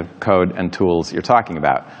kind of code and tools you're talking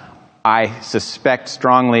about. I suspect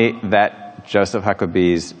strongly that Joseph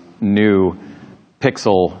Huckabee's new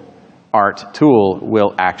pixel art tool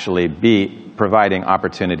will actually be providing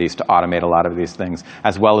opportunities to automate a lot of these things,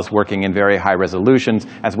 as well as working in very high resolutions,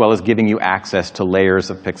 as well as giving you access to layers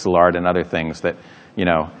of pixel art and other things that,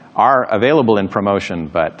 are available in promotion,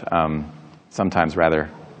 but sometimes rather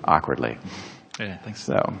awkwardly. Yeah, thanks.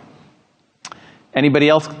 So, anybody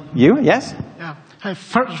else? You? Yes? Yeah. Hi.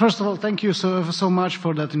 First of all, thank you so much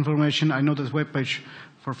for that information. I know this webpage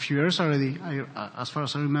for a few years already, as far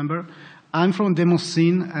as I remember. I'm from demo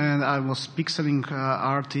scene, and I was pixeling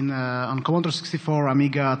art on Commodore 64,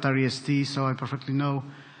 Amiga, Atari ST, so I perfectly know,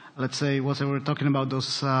 let's say, what we're talking about,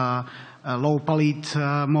 those low palette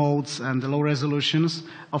modes and the low resolutions.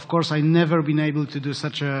 Of course, I never been able to do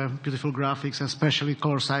such beautiful graphics, especially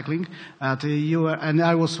color cycling. And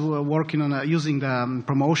I was working on using the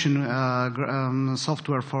promotion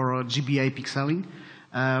software for GBA pixeling.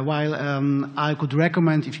 While I could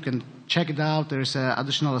recommend, if you can check it out, there's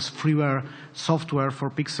additional freeware software for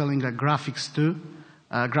pixeling Graphics 2,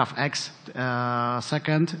 GraphX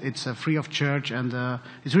second. It's free of charge, and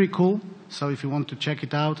it's really cool. So if you want to check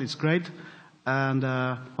it out, it's great. And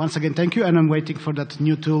once again, thank you, and I'm waiting for that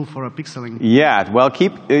new tool for pixeling. Yeah, well,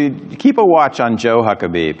 keep a watch on Joe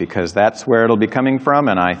Huckabee, because that's where it'll be coming from,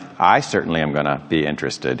 and I certainly am going to be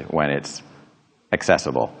interested when it's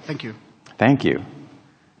accessible. Thank you. Thank you.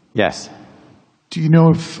 Yes? Do you know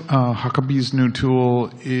if Huckabee's new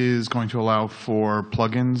tool is going to allow for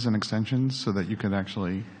plugins and extensions so that you could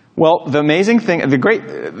actually... Well, the amazing thing,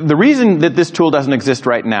 the reason that this tool doesn't exist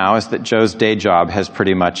right now is that Joe's day job has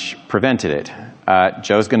pretty much prevented it.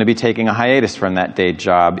 Joe's going to be taking a hiatus from that day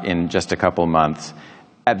job in just a couple months.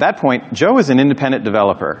 At that point, Joe is an independent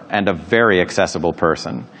developer and a very accessible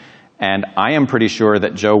person. And I am pretty sure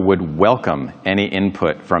that Joe would welcome any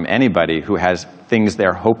input from anybody who has things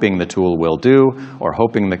they're hoping the tool will do, or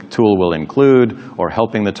hoping the tool will include, or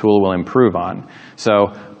helping the tool will improve on.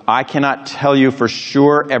 So I cannot tell you for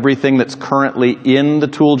sure everything that's currently in the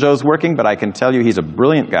tool Joe's working, but I can tell you he's a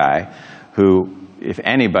brilliant guy who, if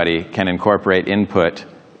anybody can incorporate input,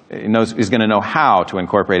 is going to know how to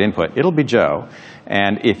incorporate input, it'll be Joe.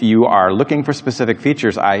 And if you are looking for specific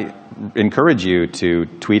features, I encourage you to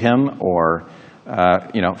tweet him or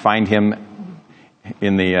find him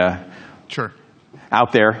in the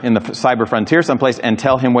out there in the cyber frontier someplace and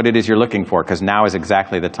tell him what it is you're looking for, because now is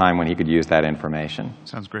exactly the time when he could use that information.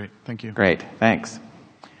 Sounds great. Thank you. Great. Thanks.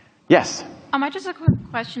 Yes? I just a quick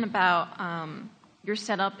question about your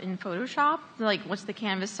setup in Photoshop. Like, what's the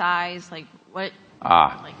canvas size? Like, what?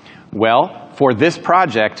 Well, for this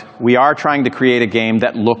project, we are trying to create a game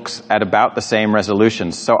that looks at about the same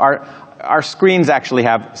resolutions. So our screens actually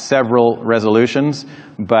have several resolutions,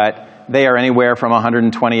 but they are anywhere from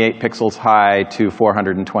 128 pixels high to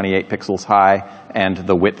 428 pixels high, and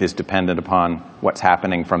the width is dependent upon what's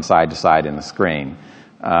happening from side to side in the screen.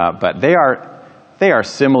 But they are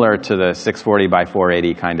similar to the 640 by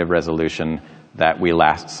 480 kind of resolution that we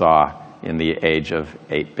last saw in the age of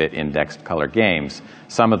 8-bit indexed color games.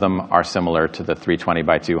 Some of them are similar to the 320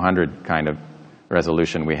 by 200 kind of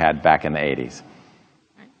resolution we had back in the 80s.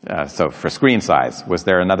 So for screen size, was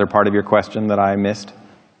there another part of your question that I missed?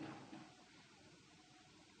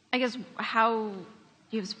 I guess how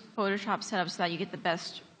do you have Photoshop set up so that you get the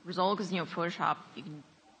best result? Because, Photoshop, you can,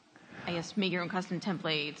 I guess, make your own custom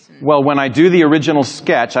templates. Well, when I do the original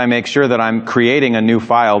sketch, I make sure that I'm creating a new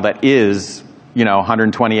file that is,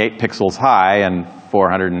 128 pixels high and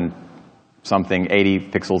 400 and something 80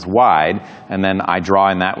 pixels wide, and then I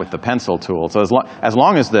draw in that with the pencil tool. So as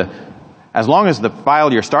long as the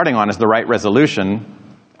file you're starting on is the right resolution,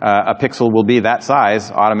 a pixel will be that size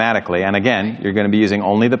automatically. And again, you're going to be using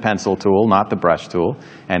only the pencil tool, not the brush tool,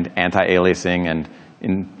 and anti-aliasing and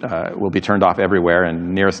will be turned off everywhere,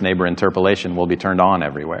 and nearest neighbor interpolation will be turned on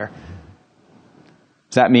everywhere.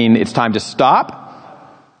 Does that mean it's time to stop?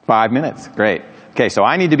 5 minutes, great. Okay, so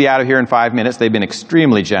I need to be out of here in 5 minutes. They've been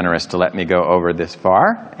extremely generous to let me go over this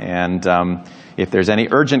far. And if there's any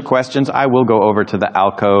urgent questions, I will go over to the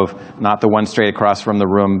alcove, not the one straight across from the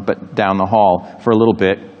room, but down the hall for a little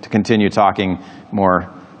bit to continue talking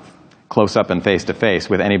more close up and face to face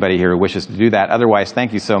with anybody here who wishes to do that. Otherwise,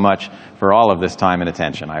 thank you so much for all of this time and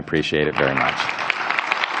attention. I appreciate it very much.